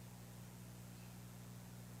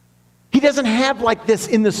 He doesn't have like this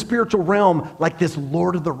in the spiritual realm, like this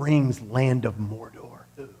Lord of the Rings land of Mordor.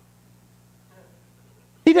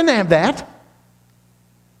 He didn't have that.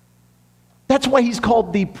 That's why he's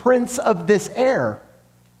called the prince of this air.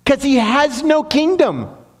 Because he has no kingdom.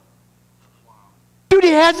 Dude,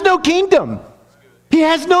 he has no kingdom. He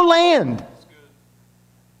has no land.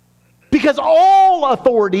 Because all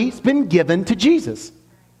authority's been given to Jesus.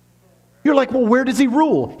 You're like, well, where does he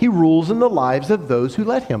rule? He rules in the lives of those who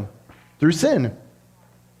let him through sin.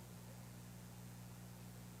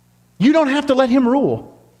 You don't have to let him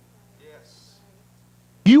rule.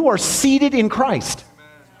 You are seated in Christ.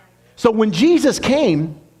 So when Jesus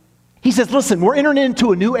came, he says, listen, we're entering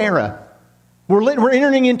into a new era. We're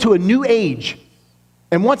entering into a new age.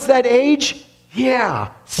 And what's that age?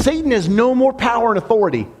 Yeah, Satan has no more power and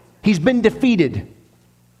authority. He's been defeated.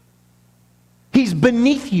 He's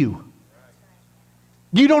beneath you.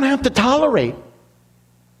 You don't have to tolerate.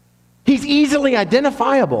 He's easily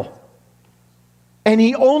identifiable. And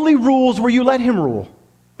he only rules where you let him rule.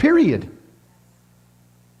 Period.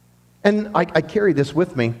 And I carry this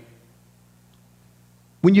with me.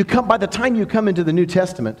 By the time you come into the New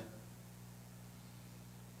Testament,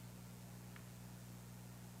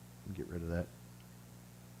 get rid of that.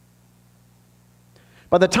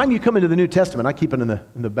 By the time you come into the New Testament, I keep it in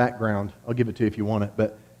the background. I'll give it to you if you want it.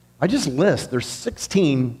 But I just list, there's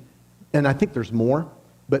 16, and I think there's more,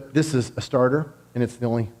 but this is a starter, and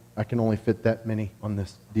I can only fit that many on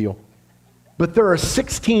this deal. But there are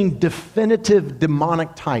 16 definitive demonic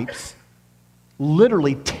types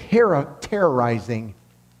literally terrorizing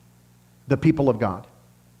the people of God.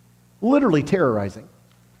 Literally terrorizing.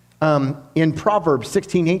 In Proverbs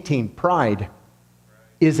 16:18, pride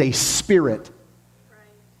is a spirit.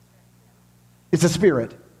 It's a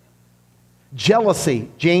spirit. Jealousy,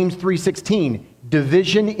 James 3:16,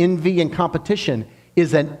 division, envy, and competition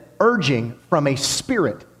is an urging from a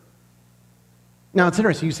spirit. Now it's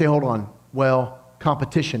interesting, you say, hold on, well,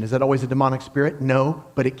 competition, is that always a demonic spirit? No,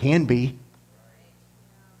 but it can be.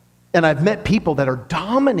 And I've met people that are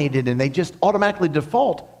dominated and they just automatically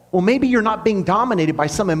default. Well, maybe you're not being dominated by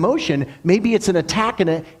some emotion. Maybe it's an attack and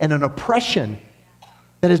an oppression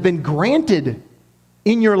that has been granted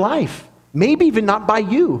in your life. Maybe even not by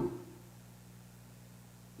you.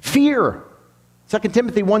 Fear. 2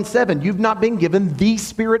 Timothy 1:7, you've not been given the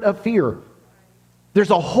spirit of fear. There's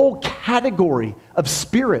a whole category of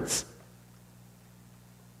spirits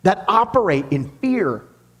that operate in fear.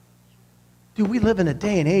 Dude, we live in a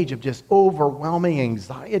day and age of just overwhelming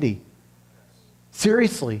anxiety.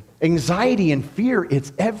 Seriously, anxiety and fear,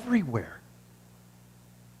 it's everywhere.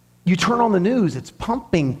 You turn on the news, it's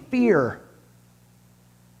pumping fear.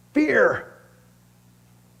 Fear.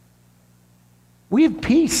 We have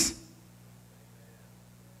peace.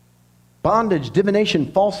 Bondage,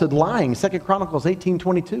 divination, falsehood, lying. 2 Chronicles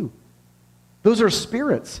 18:22. Those are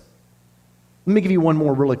spirits. Let me give you one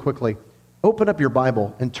more really quickly. Open up your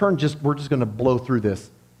Bible and we're just going to blow through this.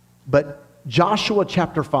 But Joshua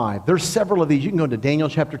chapter 5. There's several of these. You can go to Daniel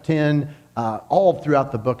chapter 10, all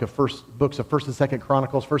throughout the books of 1st and 2nd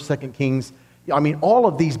Chronicles, 1st, 2nd Kings. I mean, all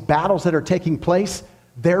of these battles that are taking place,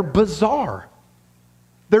 they're bizarre.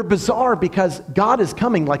 They're bizarre because God is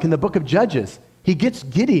coming, like in the book of Judges. He gets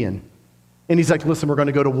Gideon, and he's like, listen, we're going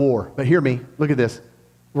to go to war. But hear me, look at this.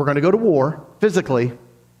 We're going to go to war physically,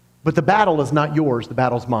 but the battle is not yours, the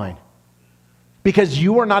battle's mine. Because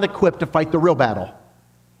you are not equipped to fight the real battle.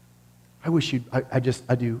 I wish you, I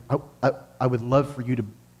do. I would love for you to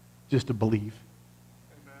just to believe.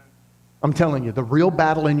 Amen. I'm telling you, the real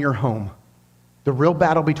battle in your home, the real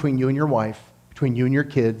battle between you and your wife, between you and your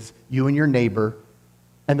kids, you and your neighbor,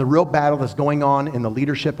 and the real battle that's going on in the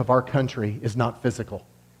leadership of our country is not physical.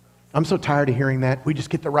 I'm so tired of hearing that. We just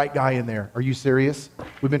get the right guy in there. Are you serious?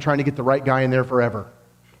 We've been trying to get the right guy in there forever.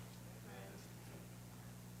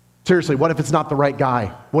 Seriously, what if it's not the right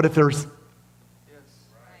guy? What if there's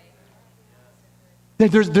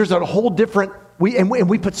a whole different,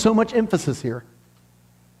 we put so much emphasis here.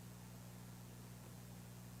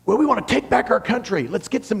 Well, we want to take back our country. Let's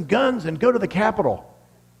get some guns and go to the Capitol.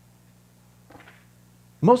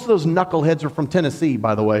 Most of those knuckleheads are from Tennessee,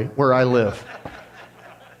 by the way, where I live.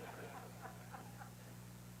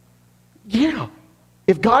 Yeah.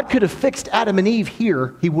 If God could have fixed Adam and Eve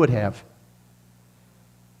here, he would have.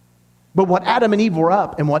 But what Adam and Eve were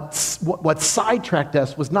up and what sidetracked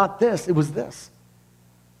us was not this, it was this.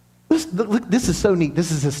 This is so neat.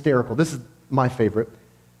 This is hysterical. This is my favorite.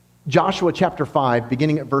 Joshua chapter 5,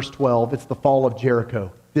 beginning at verse 12, it's the fall of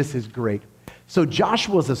Jericho. This is great. So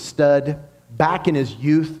Joshua's a stud. Back in his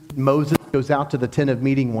youth, Moses goes out to the tent of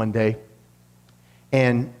meeting one day,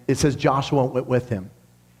 and it says Joshua went with him.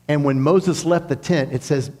 And when Moses left the tent, it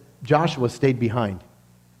says Joshua stayed behind.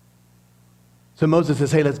 So Moses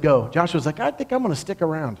says, hey, let's go. Joshua's like, I think I'm going to stick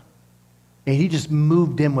around. And he just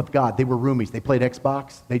moved in with God. They were roomies. They played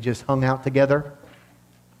Xbox. They just hung out together.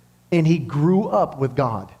 And he grew up with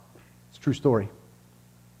God. It's a true story.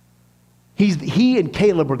 He and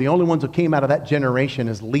Caleb were the only ones who came out of that generation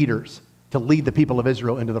as leaders to lead the people of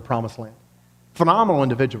Israel into the promised land. Phenomenal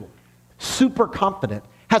individual. Super confident.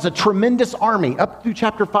 Has a tremendous army. Up through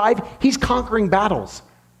chapter 5, he's conquering battles.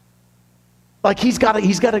 Like he's got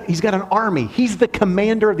an army. He's the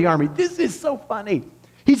commander of the army. This is so funny.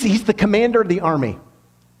 He's the commander of the army.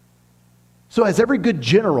 So as every good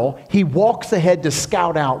general, he walks ahead to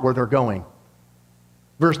scout out where they're going.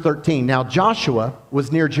 Verse 13, now Joshua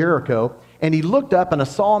was near Jericho, and he looked up and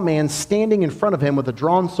saw a man standing in front of him with a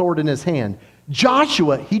drawn sword in his hand.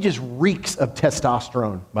 Joshua, he just reeks of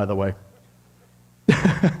testosterone, by the way.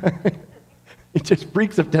 It just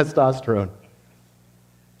reeks of testosterone.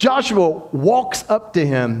 Joshua walks up to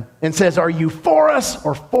him and says, are you for us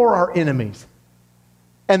or for our enemies?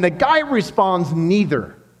 And the guy responds,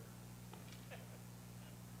 neither.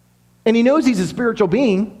 And he knows he's a spiritual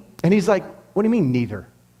being, and he's like, what do you mean neither?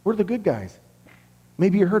 We're the good guys.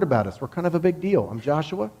 Maybe you heard about us. We're kind of a big deal. I'm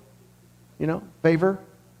Joshua, favor,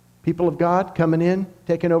 people of God coming in,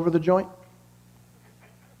 taking over the joint.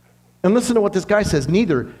 And listen to what this guy says,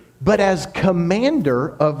 neither, but as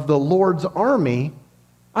commander of the Lord's army,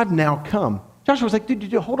 I've now come. Joshua's like,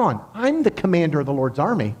 dude, hold on. I'm the commander of the Lord's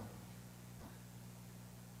army.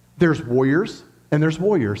 There's warriors and there's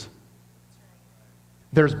warriors.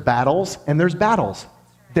 There's battles and there's battles.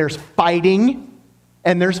 There's fighting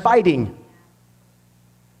and there's fighting.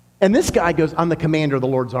 And this guy goes, I'm the commander of the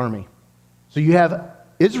Lord's army. So you have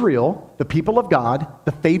Israel, the people of God,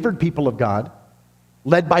 the favored people of God,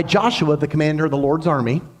 led by Joshua, the commander of the Lord's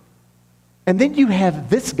army. And then you have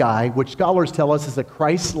this guy, which scholars tell us is a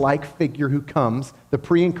Christ-like figure who comes, the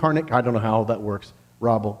pre-incarnate, I don't know how that works.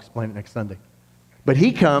 Rob will explain it next Sunday. But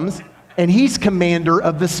he comes, and he's commander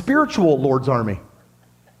of the spiritual Lord's army.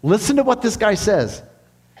 Listen to what this guy says.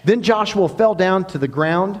 Then Joshua fell down to the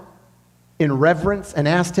ground in reverence and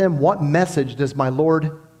asked him, what message does my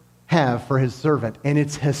Lord have for his servant? And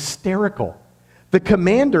it's hysterical. The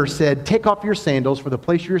commander said, take off your sandals, for the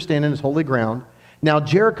place you are standing is holy ground. Now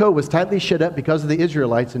Jericho was tightly shut up because of the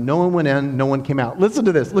Israelites, and no one went in, no one came out. Listen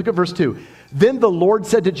to this. Look at verse 2. Then the Lord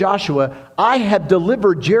said to Joshua, I have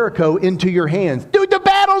delivered Jericho into your hands. Dude, the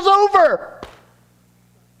battle's over.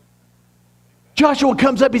 Joshua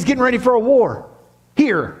comes up, he's getting ready for a war.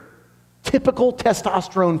 Here, typical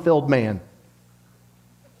testosterone-filled man.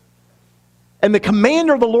 And the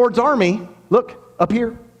commander of the Lord's army, look, up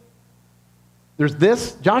here. There's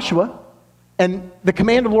this, Joshua. And the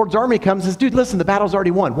commander of the Lord's army comes and says, dude, listen, the battle's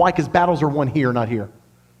already won. Why? Because battles are won here, not here. Amen.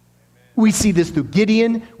 We see this through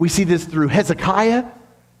Gideon. We see this through Hezekiah.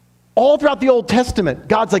 All throughout the Old Testament,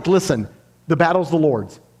 God's like, listen, the battle's the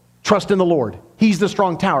Lord's. Trust in the Lord. He's the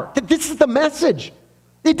strong tower. This is the message.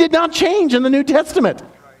 It did not change in the New Testament.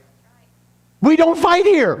 We don't fight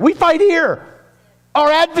here. We fight here.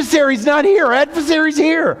 Our adversary's not here. Our adversary's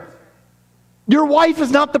here. Your wife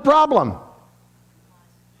is not the problem.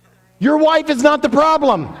 Your wife is not the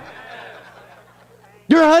problem.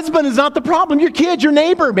 Your husband is not the problem. Your kids, your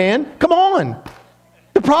neighbor, man. Come on.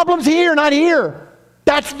 The problem's here, not here.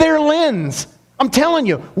 That's their lens. I'm telling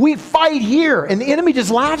you, we fight here, and the enemy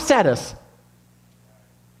just laughs at us.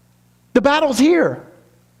 The battle's here.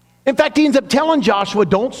 In fact, he ends up telling Joshua,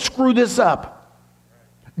 don't screw this up.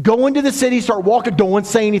 Go into the city, start walking, don't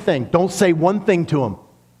say anything. Don't say one thing to him.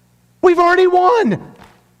 We've already won.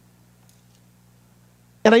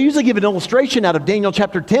 And I usually give an illustration out of Daniel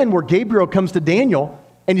chapter 10 where Gabriel comes to Daniel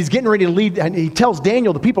and he's getting ready to lead, and he tells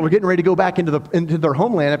Daniel the people are getting ready to go back into their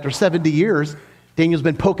homeland after 70 years. Daniel's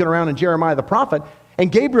been poking around in Jeremiah the prophet,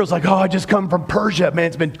 and Gabriel's like, oh, I just come from Persia. Man,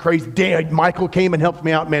 it's been crazy. Michael came and helped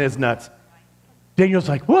me out. Man, it's nuts. Daniel's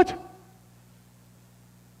like, what?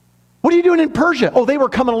 What are you doing in Persia? Oh, they were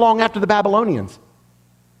coming along after the Babylonians.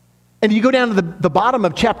 And you go down to the bottom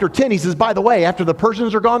of chapter 10, he says, by the way, after the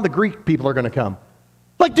Persians are gone, the Greek people are going to come.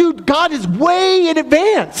 Like, dude, God is way in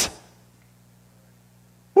advance.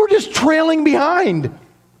 We're just trailing behind.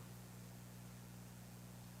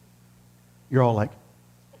 You're all like,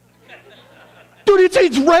 dude,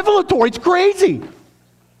 it's revelatory. It's crazy.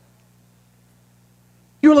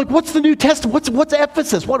 You're like, what's the New Testament? What's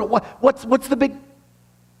Ephesus? What's the big...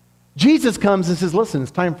 Jesus comes and says, listen,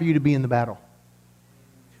 it's time for you to be in the battle.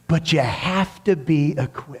 But you have to be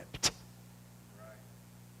equipped.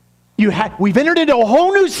 We've entered into a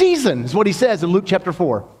whole new season, is what he says in Luke chapter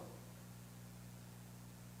 4.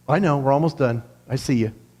 I know, we're almost done. I see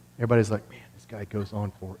you. Everybody's like, man, this guy goes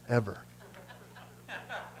on forever.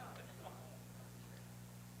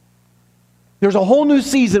 There's a whole new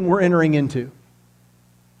season we're entering into.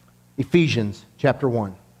 Ephesians chapter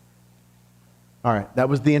 1. All right, that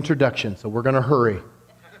was the introduction, so we're going to hurry.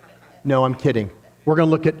 No, I'm kidding. We're going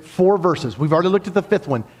to look at 4 verses. We've already looked at the 5th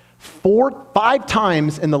one. 5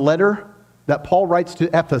 times in the letter that Paul writes to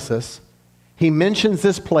Ephesus, he mentions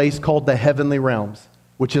this place called the heavenly realms,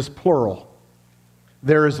 which is plural.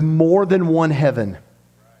 There is more than one heaven.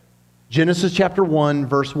 Genesis chapter 1,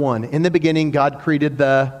 verse 1. In the beginning, God created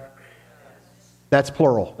that's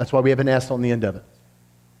plural. That's why we have an S on the end of it.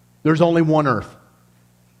 There's only one earth.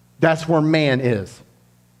 That's where man is.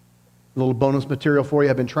 A little bonus material for you.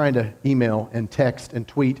 I've been trying to email and text and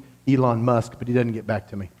tweet Elon Musk, but he doesn't get back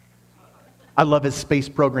to me. I love his space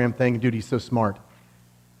program thing. Dude, he's so smart.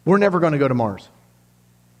 We're never going to go to Mars.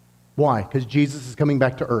 Why? Because Jesus is coming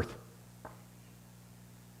back to Earth.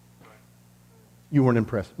 You weren't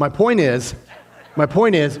impressed. My point is,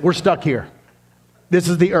 we're stuck here. This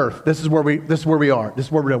is the Earth. This is where we are. This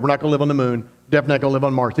is where we're not going to live on the moon. Definitely not going to live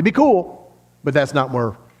on Mars. It'd be cool, but that's not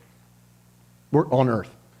where we're on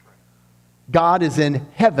Earth. God is in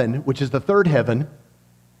heaven, which is the third heaven.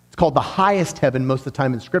 It's called the highest heaven most of the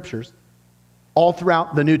time in scriptures. All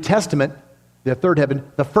throughout the New Testament, the third heaven,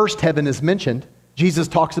 the first heaven is mentioned. Jesus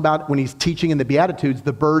talks about, when he's teaching in the Beatitudes,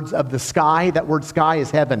 the birds of the sky. That word sky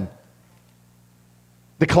is heaven.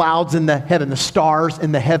 The clouds in the heaven, the stars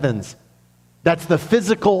in the heavens. That's the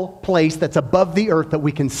physical place that's above the earth that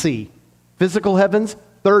we can see. Physical heavens,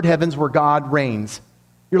 third heavens where God reigns.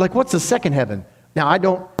 You're like, what's the second heaven?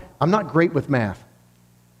 Now, I'm not great with math.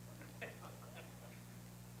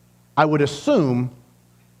 I'd assume,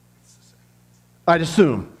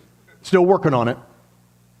 still working on it,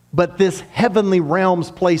 but this heavenly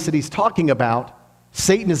realms place that he's talking about,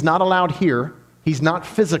 Satan is not allowed here. He's not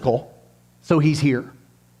physical, so he's here.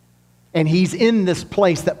 And he's in this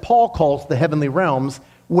place that Paul calls the heavenly realms,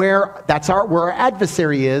 where where our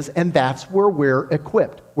adversary is, and that's where we're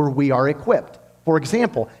equipped, where we are equipped. For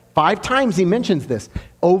example, 5 times he mentions this.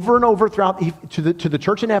 Over and over throughout to the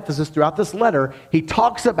church in Ephesus, throughout this letter, he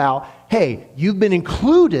talks about, hey, you've been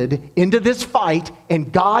included into this fight,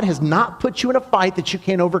 and God has not put you in a fight that you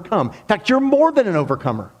can't overcome. In fact, you're more than an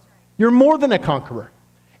overcomer. You're more than a conqueror.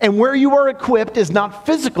 And where you are equipped is not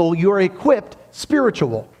physical, you are equipped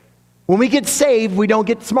spiritual. When we get saved, we don't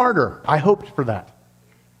get smarter. I hoped for that.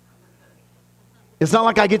 It's not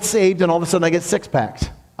like I get saved and all of a sudden I get 6-packs.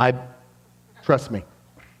 Trust me.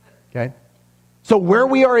 Okay? So where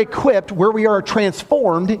we are equipped, where we are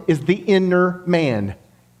transformed, is the inner man.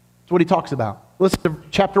 That's what he talks about. Listen to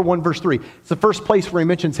chapter 1, verse 3. It's the first place where he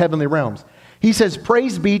mentions heavenly realms. He says,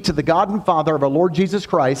 praise be to the God and Father of our Lord Jesus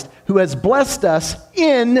Christ, who has blessed us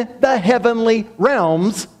in the heavenly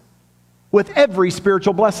realms with every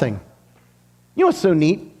spiritual blessing. You know what's so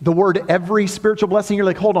neat? The word every spiritual blessing, you're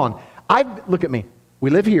like, hold on. Look at me. We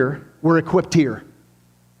live here. We're equipped here.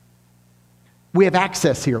 We have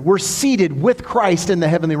access here. We're seated with Christ in the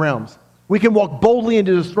heavenly realms. We can walk boldly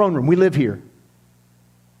into His throne room. We live here. And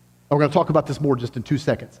we're going to talk about this more just in 2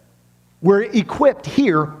 seconds. We're equipped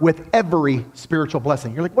here with every spiritual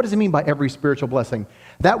blessing. You're like, what does it mean by every spiritual blessing?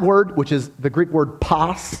 That word, which is the Greek word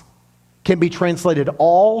pas, can be translated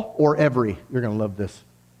all or every. You're going to love this.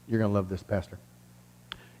 You're going to love this, Pastor.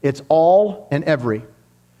 It's all and every.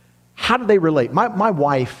 How do they relate? My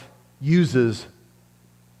wife uses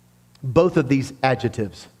both of these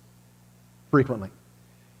adjectives frequently.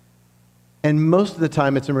 And most of the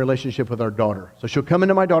time, it's in relationship with our daughter. So she'll come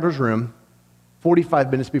into my daughter's room 45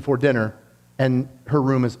 minutes before dinner, and her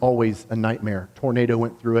room is always a nightmare. Tornado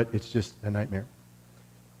went through it. It's just a nightmare.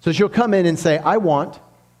 So she'll come in and say, I want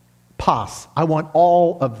pas. I want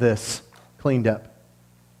all of this cleaned up.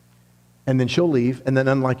 And then she'll leave, and then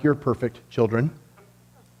unlike your perfect children,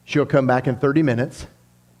 she'll come back in 30 minutes,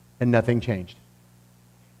 and nothing changed.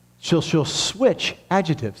 She'll switch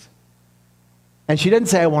adjectives. And she doesn't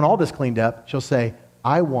say, I want all this cleaned up. She'll say,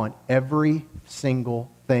 I want every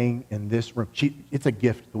single thing in this room. It's a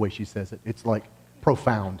gift the way she says it. It's like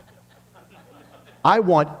profound.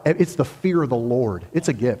 It's the fear of the Lord. It's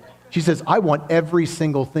a gift. She says, I want every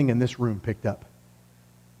single thing in this room picked up.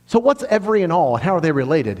 So what's every and all, and how are they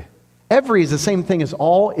related? Every is the same thing as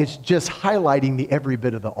all. It's just highlighting the every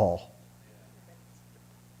bit of the all.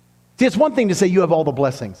 See, it's one thing to say you have all the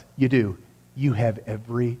blessings. You do. You have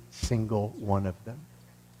every single one of them.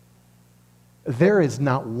 There is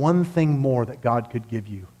not one thing more that God could give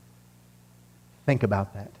you. Think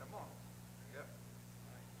about that.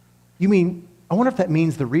 You mean, I wonder if that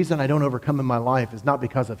means the reason I don't overcome in my life is not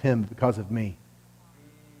because of Him, but because of me.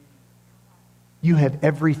 You have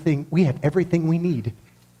everything. We have everything we need.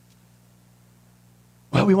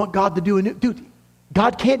 Well, we want God to do a new... Dude,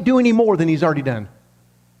 God can't do any more than He's already done.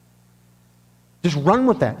 Just run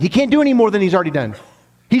with that. He can't do any more than He's already done.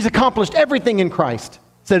 He's accomplished everything in Christ.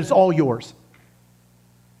 Said it's all yours.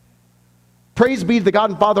 Praise be to the God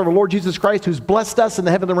and Father of our Lord Jesus Christ, who's blessed us in the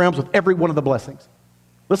heavenly realms with every one of the blessings.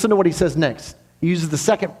 Listen to what He says next. He uses the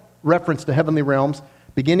second reference to heavenly realms,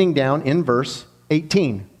 beginning down in verse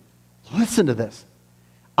 18. Listen to this.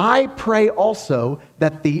 I pray also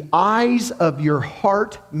that the eyes of your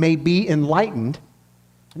heart may be enlightened.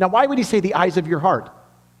 Now, why would He say the eyes of your heart?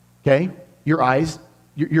 Okay? Your eyes,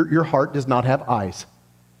 your heart does not have eyes.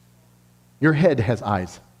 Your head has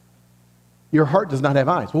eyes. Your heart does not have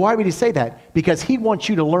eyes. Well, why would He say that? Because He wants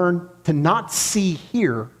you to learn to not see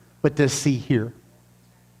here, but to see here.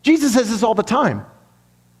 Jesus says this all the time.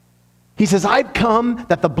 He says, I've come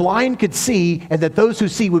that the blind could see and that those who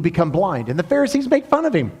see would become blind. And the Pharisees make fun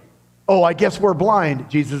of Him. Oh, I guess we're blind.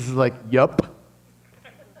 Jesus is like, yup.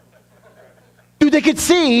 Dude, they could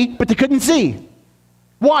see, but they couldn't see.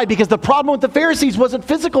 Why? Because the problem with the Pharisees wasn't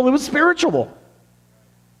physical, it was spiritual.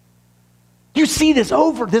 You see this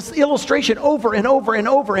illustration over and over and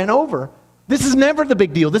over and over. This is never the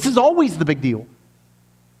big deal. This is always the big deal.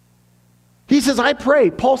 He says, I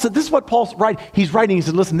pray. Paul said, this is what Paul's writing. He's writing, he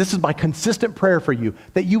said, listen, this is my consistent prayer for you,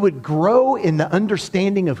 that you would grow in the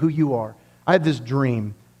understanding of who you are. I have this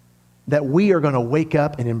dream that we are going to wake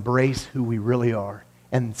up and embrace who we really are.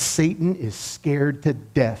 And Satan is scared to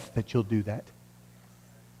death that you'll do that.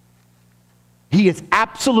 He is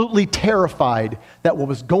absolutely terrified that what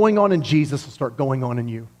was going on in Jesus will start going on in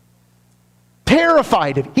you.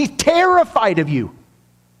 Terrified of you. He's terrified of you.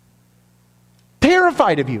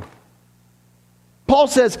 Terrified of you. Paul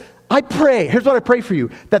says, I pray, here's what I pray for you,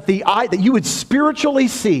 that that you would spiritually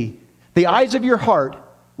see, the eyes of your heart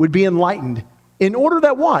would be enlightened, in order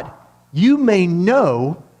that what? You may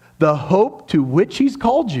know the hope to which He's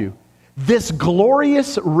called you, this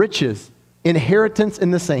glorious riches, inheritance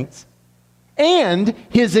in the saints, and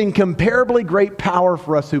His incomparably great power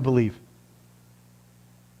for us who believe.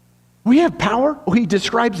 We have power. Oh, He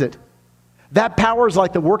describes it. That power is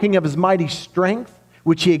like the working of His mighty strength,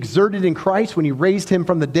 which He exerted in Christ when He raised Him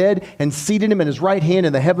from the dead and seated Him at His right hand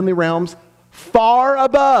in the heavenly realms, far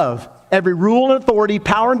above every rule and authority,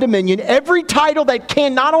 power and dominion, every title that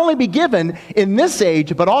can not only be given in this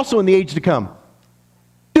age, but also in the age to come.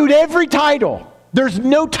 Dude, every title. There's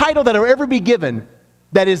no title that will ever be given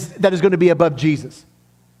that is going to be above Jesus.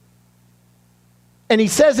 And He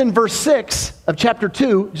says in verse 6 of chapter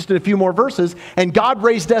 2, just in a few more verses, and God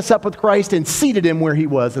raised us up with Christ and seated Him where He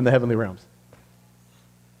was in the heavenly realms.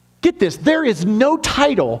 Get this, there is no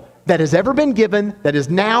title that has ever been given, that is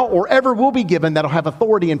now or ever will be given, that will have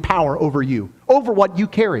authority and power over you, over what you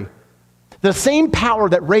carry. The same power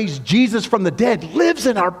that raised Jesus from the dead lives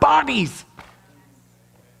in our bodies.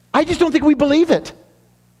 I just don't think we believe it.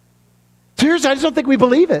 Seriously, I just don't think we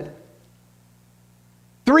believe it.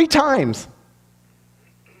 3 times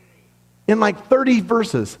in like 30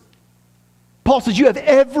 verses. Paul says you have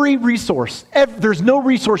every resource. There's no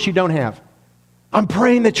resource you don't have. I'm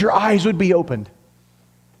praying that your eyes would be opened,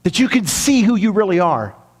 that you can see who you really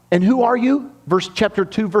are. And who are you? Chapter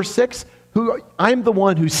 2, verse 6. I'm the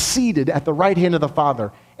one who's seated at the right hand of the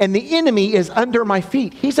Father, and the enemy is under my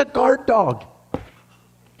feet. He's a guard dog.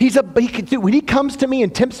 When he comes to me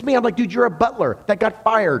and tempts me, I'm like, dude, you're a butler that got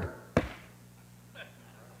fired.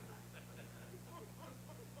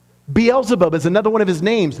 Beelzebub is another one of his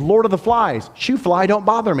names, Lord of the Flies. Shoo fly, don't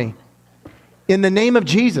bother me. In the name of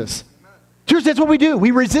Jesus. Church, that's what we do.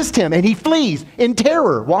 We resist him, and he flees in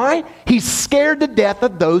terror. Why? He's scared to death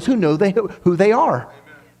of those who know who they are.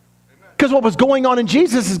 Because what was going on in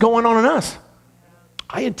Jesus is going on in us.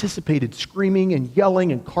 I anticipated screaming and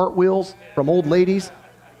yelling and cartwheels from old ladies.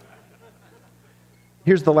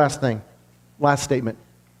 Here's the last statement.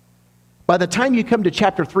 By the time you come to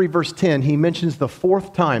chapter 3, verse 10, he mentions the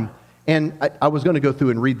fourth time, and I was going to go through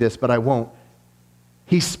and read this, but I won't.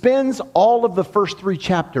 He spends all of the first 3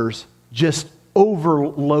 chapters just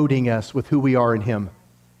overloading us with who we are in him.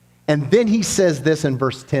 And then he says this in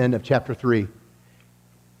verse 10 of chapter 3.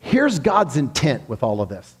 Here's God's intent with all of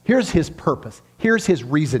this. Here's his purpose. Here's his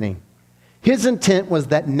reasoning. His intent was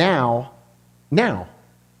that now,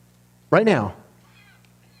 right now,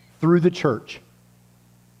 through the church.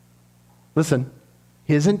 Listen,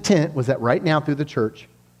 his intent was that right now through the church,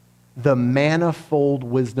 the manifold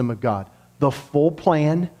wisdom of God, the full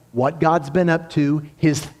plan, what God's been up to,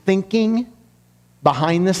 his thinking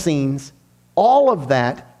behind the scenes, all of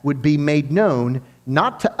that would be made known,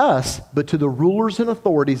 not to us, but to the rulers and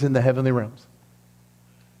authorities in the heavenly realms.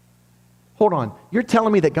 Hold on. You're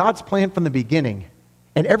telling me that God's plan from the beginning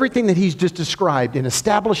and everything that he's just described in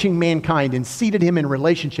establishing mankind and seated him in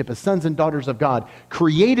relationship as sons and daughters of God,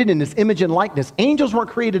 created in his image and likeness. Angels weren't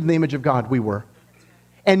created in the image of God. We were.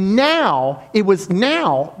 And now,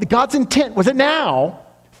 God's intent was that now,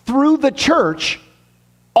 through the church,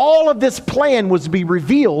 all of this plan was to be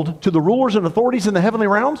revealed to the rulers and authorities in the heavenly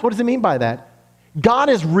realms. What does it mean by that? God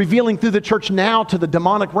is revealing through the church now to the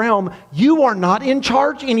demonic realm, you are not in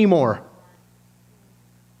charge anymore.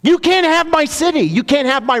 You can't have my city. You can't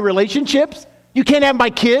have my relationships. You can't have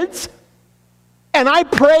my kids. And I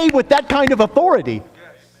pray with that kind of authority.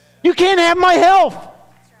 You can't have my health.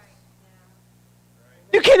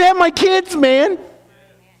 You can't have my kids, man.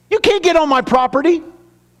 You can't get on my property.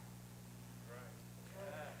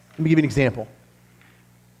 Let me give you an example.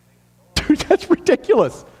 Dude, that's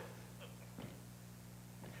ridiculous.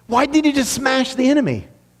 Why did he just smash the enemy?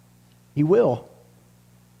 He will.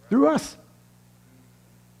 Through us.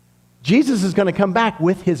 Jesus is going to come back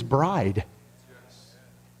with his bride.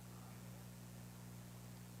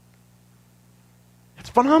 It's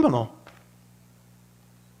phenomenal.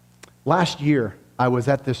 Last year, I was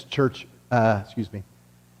at this church, I'm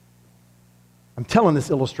telling this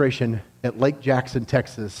illustration at Lake Jackson,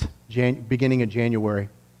 Texas, beginning of January.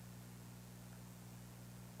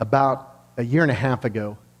 About a year and a half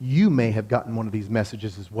ago, you may have gotten one of these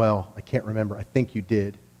messages as well. I can't remember. I think you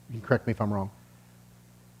did. You can correct me if I'm wrong.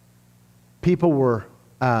 People were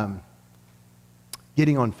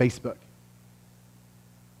getting on Facebook.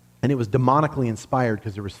 And it was demonically inspired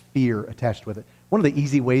because there was fear attached with it. One of the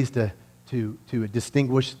easy ways to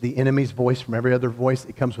distinguish the enemy's voice from every other voice,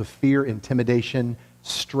 it comes with fear, intimidation,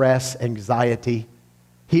 stress, anxiety.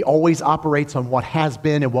 He always operates on what has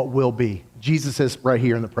been and what will be. Jesus is right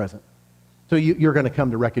here in the present. So you're going to come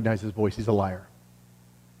to recognize his voice. He's a liar.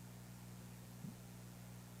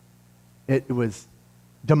 It was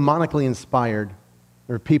demonically inspired.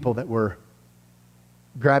 There were people that were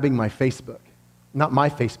grabbing my Facebook. Not my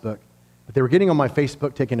Facebook, but they were getting on my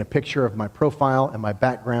Facebook, taking a picture of my profile and my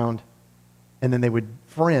background, and then they would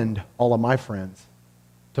friend all of my friends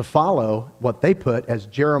to follow what they put as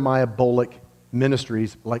Jeremiah Bullock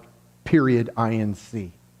Ministries, like period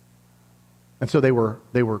INC. And so they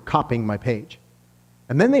were copying my page.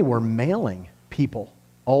 And then they were mailing people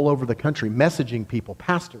all over the country, messaging people,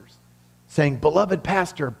 pastors, saying, beloved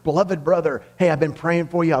pastor, beloved brother, hey, I've been praying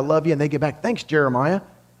for you, I love you. And they get back, thanks, Jeremiah.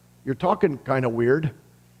 You're talking kind of weird.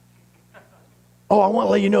 Oh, I want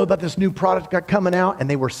to let you know about this new product got coming out. And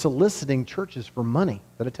they were soliciting churches for money.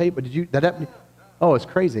 Did I tell you? But that happened? Oh, it's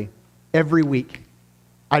crazy. Every week,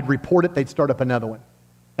 I'd report it, they'd start up another one.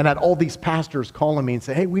 And I had all these pastors calling me and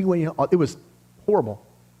say, hey, it was horrible.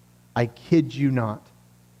 I kid you not.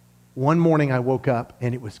 One morning I woke up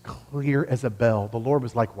and it was clear as a bell. The Lord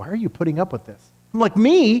was like, why are you putting up with this? I'm like,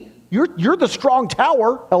 me? You're the strong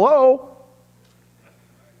tower. Hello?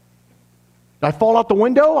 Did I fall out the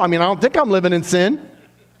window? I mean, I don't think I'm living in sin.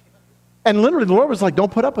 And literally the Lord was like,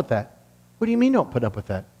 don't put up with that. What do you mean don't put up with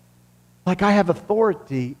that? Like I have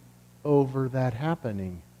authority over that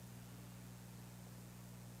happening.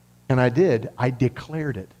 And I did. I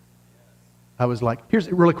declared it. I was like, here's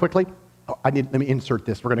really quickly. Let me insert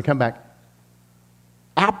this. We're going to come back.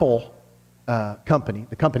 Apple company,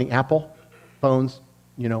 the company Apple, phones,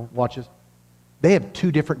 watches, they have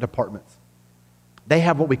two different departments. They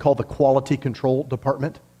have what we call the quality control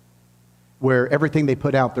department, where everything they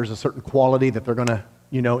put out, there's a certain quality that they're going to,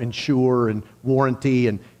 ensure and warranty,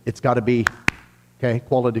 and it's got to be,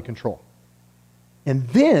 quality control. And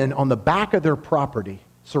then on the back of their property,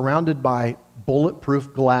 surrounded by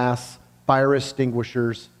bulletproof glass, fire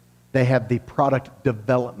extinguishers, they have the product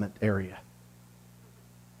development area,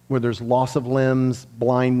 where there's loss of limbs,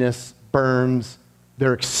 blindness, burns.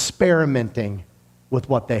 They're experimenting with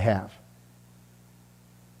what they have.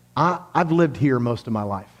 I've lived here most of my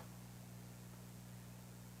life.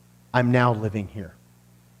 I'm now living here.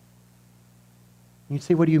 You'd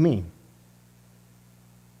say, what do you mean?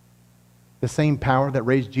 The same power that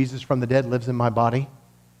raised Jesus from the dead lives in my body.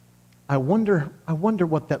 I wonder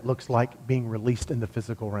what that looks like being released in the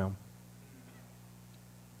physical realm.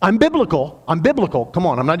 I'm biblical. Come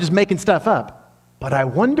on, I'm not just making stuff up. But I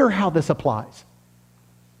wonder how this applies.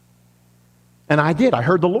 And I did. I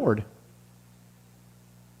heard the Lord.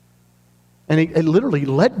 And it literally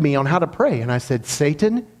led me on how to pray. And I said,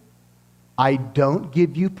 Satan, I don't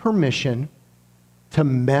give you permission to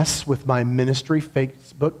mess with my ministry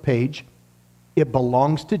Facebook page. It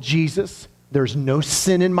belongs to Jesus. There's no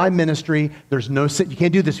sin in my ministry. There's no sin. You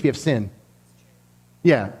can't do this if you have sin.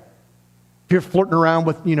 Yeah. If you're flirting around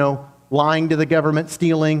with, lying to the government,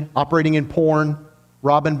 stealing, operating in porn,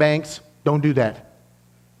 robbing banks, don't do that.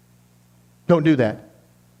 Don't do that.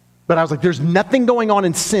 But I was like, there's nothing going on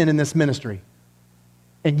in sin in this ministry.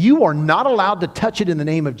 And you are not allowed to touch it in the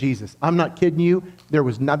name of Jesus. I'm not kidding you.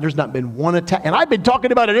 There's not been one attack. And I've been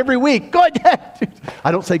talking about it every week. Go ahead.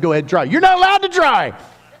 I don't say go ahead, try. You're not allowed to try.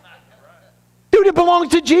 Dude, it belongs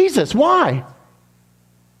to Jesus. Why?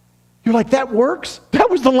 You're like, that works? That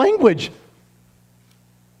was the language.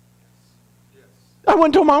 I went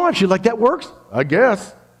and told my wife, she's like, that works? I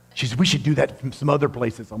guess. She said, we should do that from some other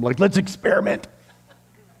places. I'm like, let's experiment.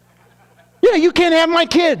 Yeah, you can't have my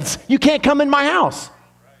kids. You can't come in my house.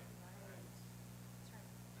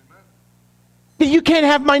 You can't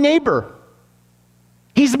have my neighbor.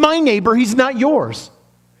 He's my neighbor. He's not yours.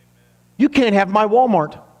 You can't have my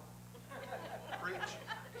Walmart.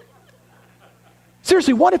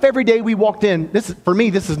 Seriously, what if every day we walked in, for me,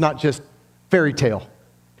 this is not just fairy tale.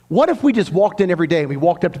 What if we just walked in every day and we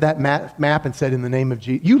walked up to that map and said, in the name of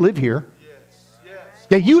Jesus, you live here. Yes.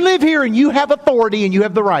 Yeah, you live here and you have authority and you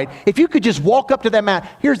have the right. If you could just walk up to that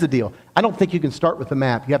map, here's the deal. I don't think you can start with the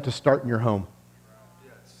map. You have to start in your home.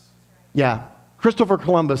 Yes. Yeah. Christopher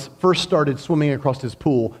Columbus first started swimming across his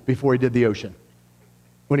pool before he did the ocean,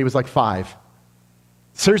 when he was like 5.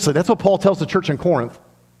 Seriously, that's what Paul tells the church in Corinth.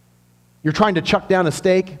 You're trying to chuck down a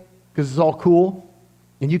steak because it's all cool,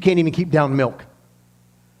 and you can't even keep down milk.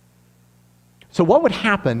 So what would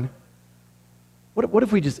happen, what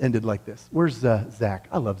if we just ended like this? Where's Zach?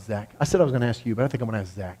 I love Zach. I said I was going to ask you, but I think I'm going to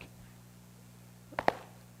ask Zach.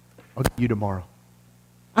 I'll get you tomorrow.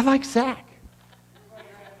 I like Zach.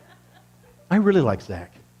 I really like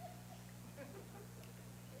Zach.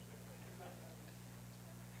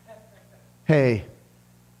 Hey,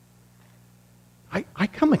 I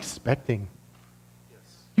come expecting.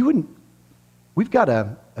 You wouldn't, we've got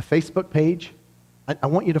a Facebook page. I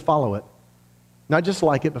want you to follow it. Not just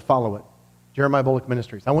like it, but follow it. Jeremiah Bullock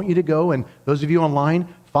Ministries. I want you to go, and those of you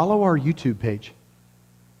online, follow our YouTube page.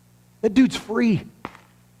 That dude's free.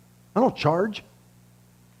 I don't charge.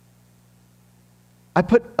 I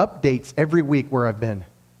put updates every week where I've been.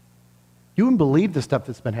 You wouldn't believe the stuff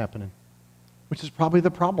that's been happening, which is probably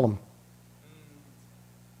the problem.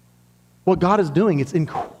 What God is doing, it's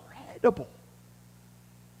incredible.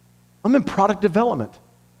 I'm in product development.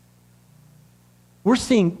 We're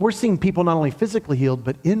seeing people not only physically healed,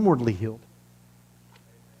 but inwardly healed.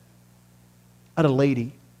 I had a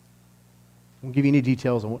lady, I won't give you any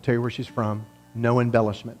details, I won't tell you where she's from, no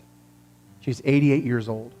embellishment. She's 88 years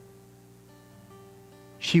old.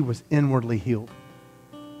 She was inwardly healed.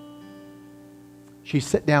 She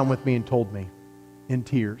sat down with me and told me, in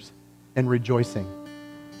tears and rejoicing.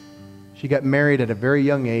 She got married at a very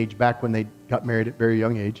young age, back when they got married at a very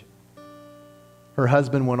young age. Her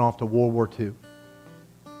husband went off to World War II.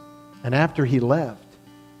 And after he left,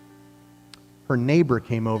 her neighbor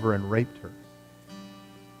came over and raped her.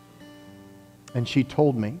 And she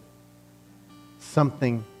told me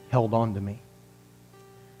something held on to me.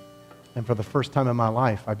 And for the first time in my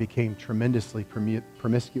life, I became tremendously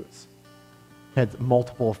promiscuous. Had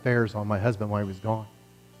multiple affairs on my husband while he was gone.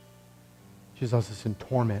 She says, I was just in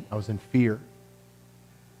torment. I was in fear.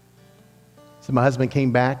 So my husband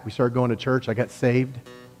came back. We started going to church. I got saved.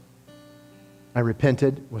 I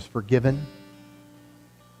repented, was forgiven.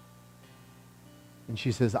 And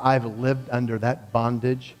she says, I've lived under that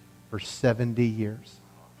bondage for 70 years.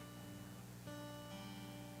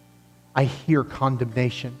 I hear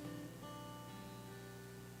condemnation.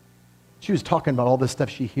 She was talking about all this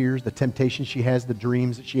stuff she hears, the temptation she has, the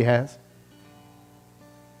dreams that she has.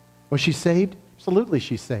 Was she saved? Absolutely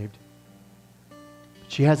she's saved. But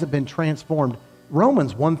she hasn't been transformed.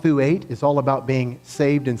 Romans 1-8 is all about being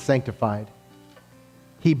saved and sanctified.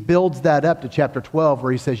 He builds that up to chapter 12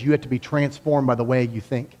 where he says you have to be transformed by the way you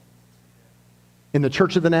think. In the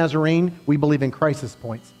Church of the Nazarene, we believe in crisis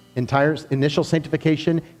points. Initial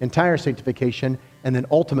sanctification, entire sanctification, and then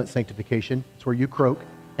ultimate sanctification. It's where you croak.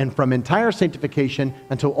 And from entire sanctification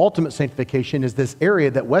until ultimate sanctification is this area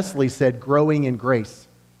that Wesley said, growing in grace.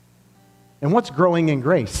 And what's growing in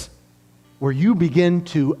grace? Where you begin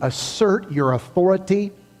to assert your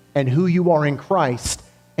authority and who you are in Christ,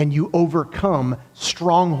 and you overcome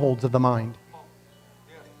strongholds of the mind.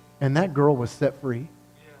 And that girl was set free.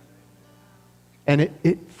 And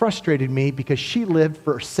it frustrated me because she lived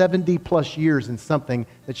for 70 plus years in something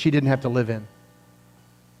that she didn't have to live in.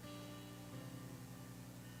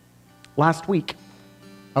 Last week,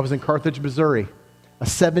 I was in Carthage, Missouri. A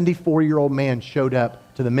 74-year-old man showed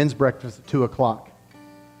up to the men's breakfast at 2 o'clock.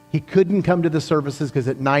 He couldn't come to the services because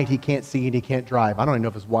at night he can't see and he can't drive. I don't even know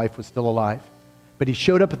if his wife was still alive. But he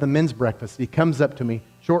showed up at the men's breakfast. He comes up to me,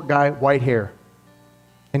 short guy, white hair.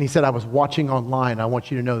 And he said, I was watching online. I want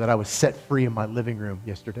you to know that I was set free in my living room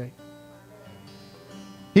yesterday.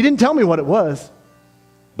 He didn't tell me what it was.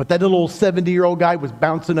 But that little old 70-year-old guy was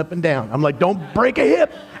bouncing up and down. I'm like, don't break a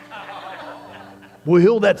hip. We'll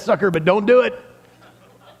heal that sucker, but don't do it.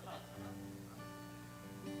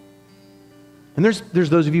 And there's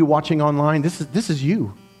those of you watching online. This is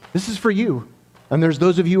you. This is for you. And there's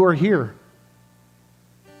those of you who are here.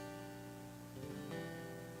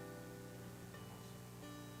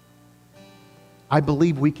 I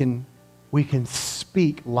believe we can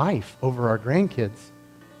speak life over our grandkids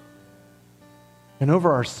and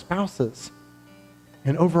over our spouses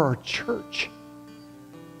and over our church,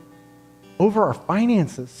 over our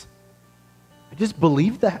finances. I just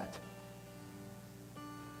believe that.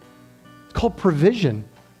 It's called provision.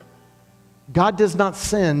 God does not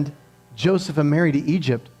send Joseph and Mary to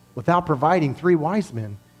Egypt without providing 3 wise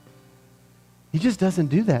men. He just doesn't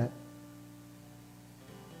do that.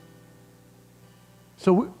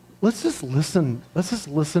 So let's just listen. Let's just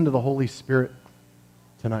listen to the Holy Spirit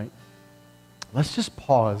tonight. Let's just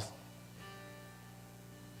pause.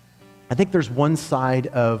 I think there's one side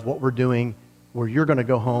of what we're doing where you're going to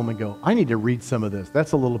go home and go, I need to read some of this.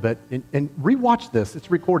 That's a little bit. And rewatch this. It's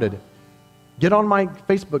recorded. Get on my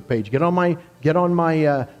Facebook page. Get on my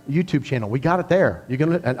YouTube channel. We got it there.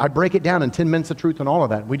 I break it down in 10 minutes of truth and all of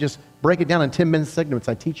that. We just break it down in 10 minute segments.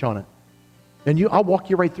 I teach on it. And I'll walk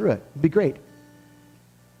you right through it. It'd be great.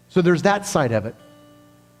 So there's that side of it.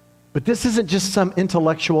 But this isn't just some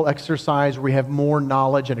intellectual exercise where we have more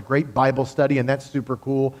knowledge and a great Bible study, and that's super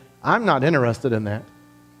cool. I'm not interested in that.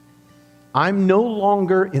 I'm no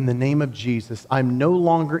longer, in the name of Jesus, I'm no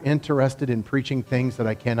longer interested in preaching things that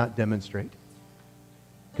I cannot demonstrate.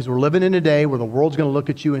 Because we're living in a day where the world's going to look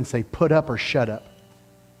at you and say, put up or shut up.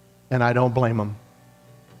 And I don't blame them.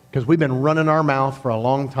 Because we've been running our mouth for a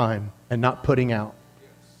long time and not putting out.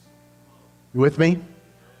 You with me?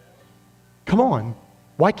 Come on.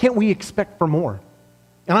 Why can't we expect for more?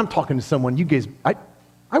 And I'm talking to someone, you guys,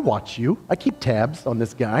 I watch you. I keep tabs on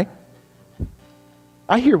this guy.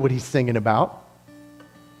 I hear what he's singing about.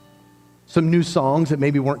 Some new songs that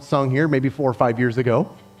maybe weren't sung here maybe 4 or 5 years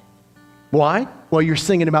ago. Why? Well, you're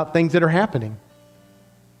singing about things that are happening.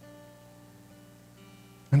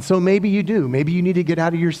 And so maybe you do. Maybe you need to get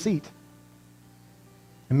out of your seat.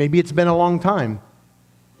 And maybe it's been a long time.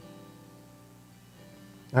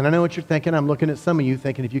 And I know what you're thinking. I'm looking at some of you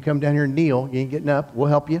thinking, if you come down here and kneel, you ain't getting up. We'll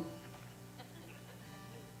help you.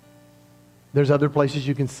 There's other places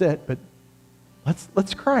you can sit, but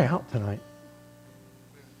let's cry out tonight.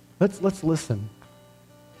 Let's listen.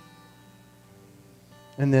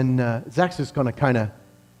 And then Zach's just going to kind of,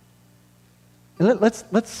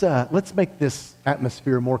 let's make this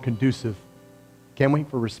atmosphere more conducive. Can we,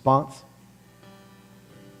 for response?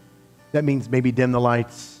 That means maybe dim the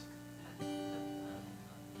lights.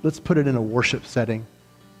 Let's put it in a worship setting.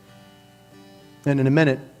 And in a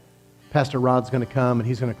minute, Pastor Rod's going to come and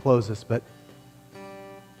he's going to close us. But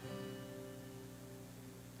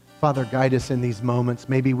Father, guide us in these moments.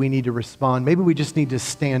 Maybe we need to respond. Maybe we just need to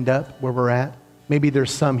stand up where we're at. Maybe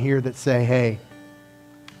there's some here that say, hey,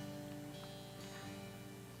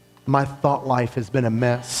 my thought life has been a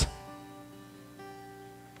mess.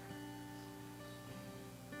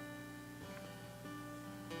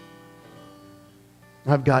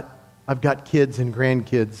 I've got kids and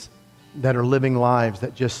grandkids that are living lives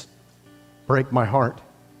that just break my heart.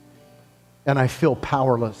 And I feel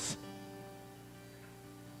powerless.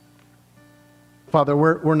 Father,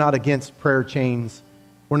 we're not against prayer chains.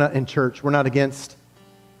 We're not in church. We're not against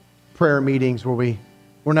prayer meetings where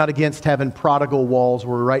we're not against having prodigal walls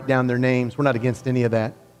where we write down their names. We're not against any of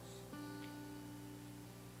that.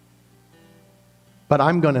 But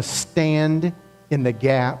I'm going to stand in the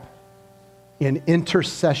gap in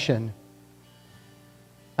intercession.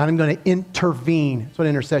 And I'm going to intervene. That's what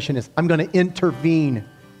intercession is. I'm going to intervene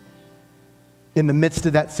in the midst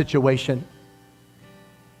of that situation.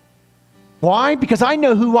 Why? Because I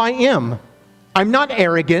know who I am. I'm not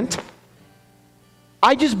arrogant.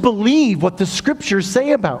 I just believe what the scriptures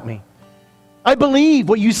say about me. I believe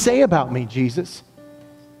what you say about me, Jesus.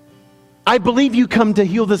 I believe you come to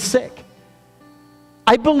heal the sick.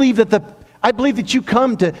 I believe that you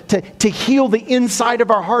come to heal the inside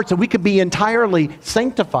of our hearts and we could be entirely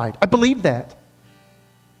sanctified. I believe that.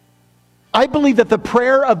 I believe that the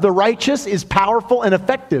prayer of the righteous is powerful and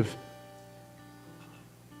effective.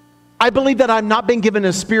 I believe that I've not been given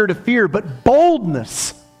a spirit of fear, but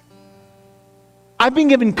boldness. I've been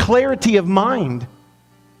given clarity of mind.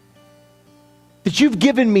 That you've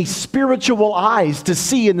given me spiritual eyes to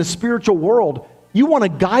see in the spiritual world. You want to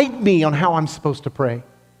guide me on how I'm supposed to pray.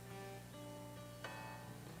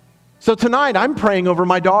 So tonight, I'm praying over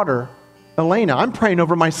my daughter, Elena. I'm praying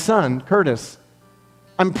over my son, Curtis.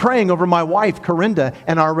 I'm praying over my wife, Corinda,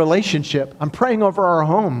 and our relationship. I'm praying over our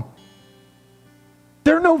home.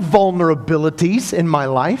 There are no vulnerabilities in my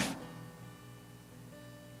life.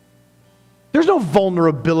 There's no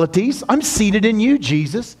vulnerabilities. I'm seated in you,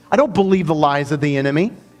 Jesus. I don't believe the lies of the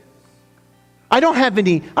enemy. I don't have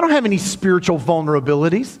any spiritual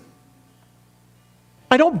vulnerabilities.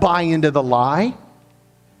 I don't buy into the lie.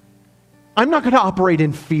 I'm not going to operate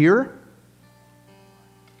in fear.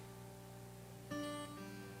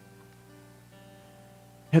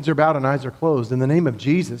 Heads are bowed and eyes are closed. In the name of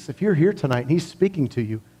Jesus, if you're here tonight and he's speaking to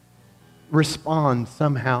you, respond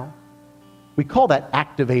somehow. We call that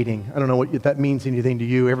activating. I don't know if that means anything to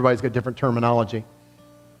you. Everybody's got different terminology.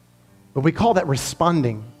 But we call that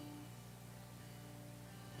responding.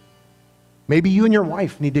 Maybe you and your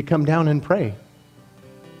wife need to come down and pray.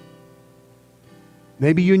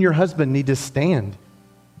 Maybe you and your husband need to stand.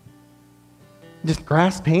 Just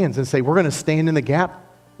grasp hands and say, we're going to stand in the gap.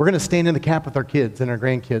 We're going to stand in the gap with our kids and our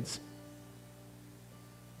grandkids.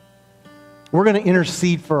 We're going to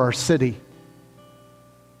intercede for our city.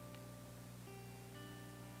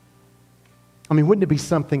 I mean, wouldn't it be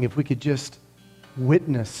something if we could just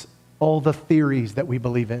witness all the theories that we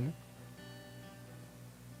believe in?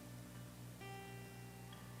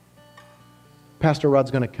 Pastor Rod's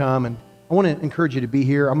going to come, and I want to encourage you to be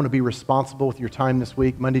here. I'm going to be responsible with your time this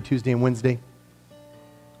week, Monday, Tuesday, and Wednesday.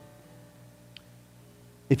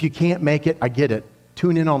 If you can't make it, I get it.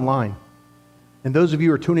 Tune in online. And those of you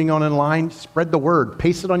who are tuning on online, spread the word.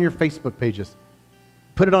 Paste it on your Facebook pages.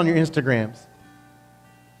 Put it on your Instagrams.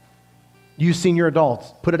 You senior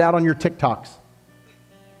adults, put it out on your TikToks.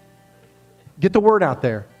 Get the word out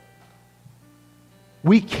there.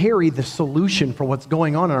 We carry the solution for what's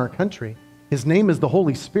going on in our country. His name is the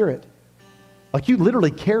Holy Spirit. Like, you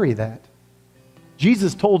literally carry that.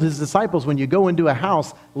 Jesus told his disciples, when you go into a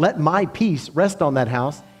house, let my peace rest on that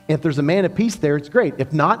house. If there's a man of peace there, it's great.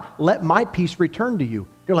 If not, let my peace return to you.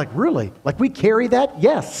 You're like, really? Like, we carry that?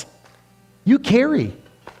 Yes. You carry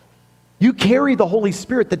the Holy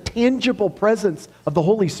Spirit, the tangible presence of the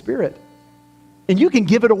Holy Spirit. And you can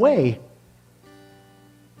give it away.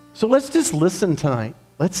 So let's just listen tonight.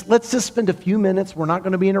 Let's just spend a few minutes. We're not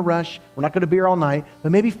going to be in a rush. We're not going to be here all night,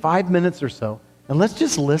 but maybe 5 minutes or so. And let's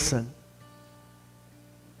just listen.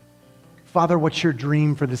 Father, what's your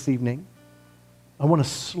dream for this evening? I want to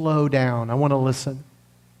slow down. I want to listen.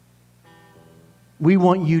 We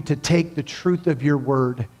want you to take the truth of your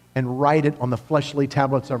word and write it on the fleshly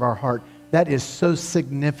tablets of our heart. That is so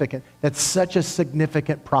significant. That's such a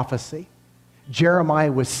significant prophecy.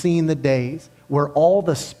 Jeremiah was seeing the days where all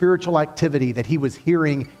the spiritual activity that he was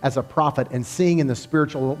hearing as a prophet and seeing in the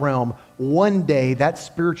spiritual realm, one day that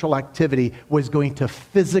spiritual activity was going to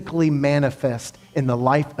physically manifest in the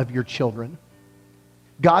life of your children.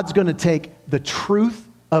 God's going to take the truth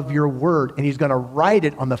of your word and he's going to write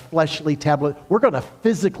it on the fleshly tablet. We're going to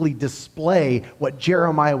physically display what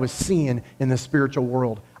Jeremiah was seeing in the spiritual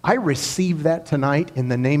world. I receive that tonight in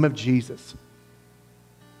the name of Jesus.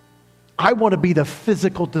 I want to be the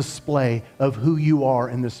physical display of who you are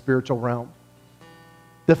in the spiritual realm.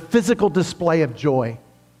 The physical display of joy.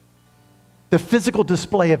 The physical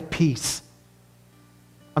display of peace.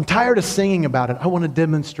 I'm tired of singing about it. I want to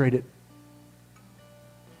demonstrate it.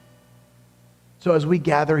 So as we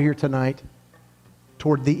gather here tonight,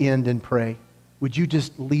 toward the end and pray, would you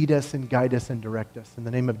just lead us and guide us and direct us? In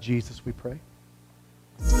the name of Jesus we pray.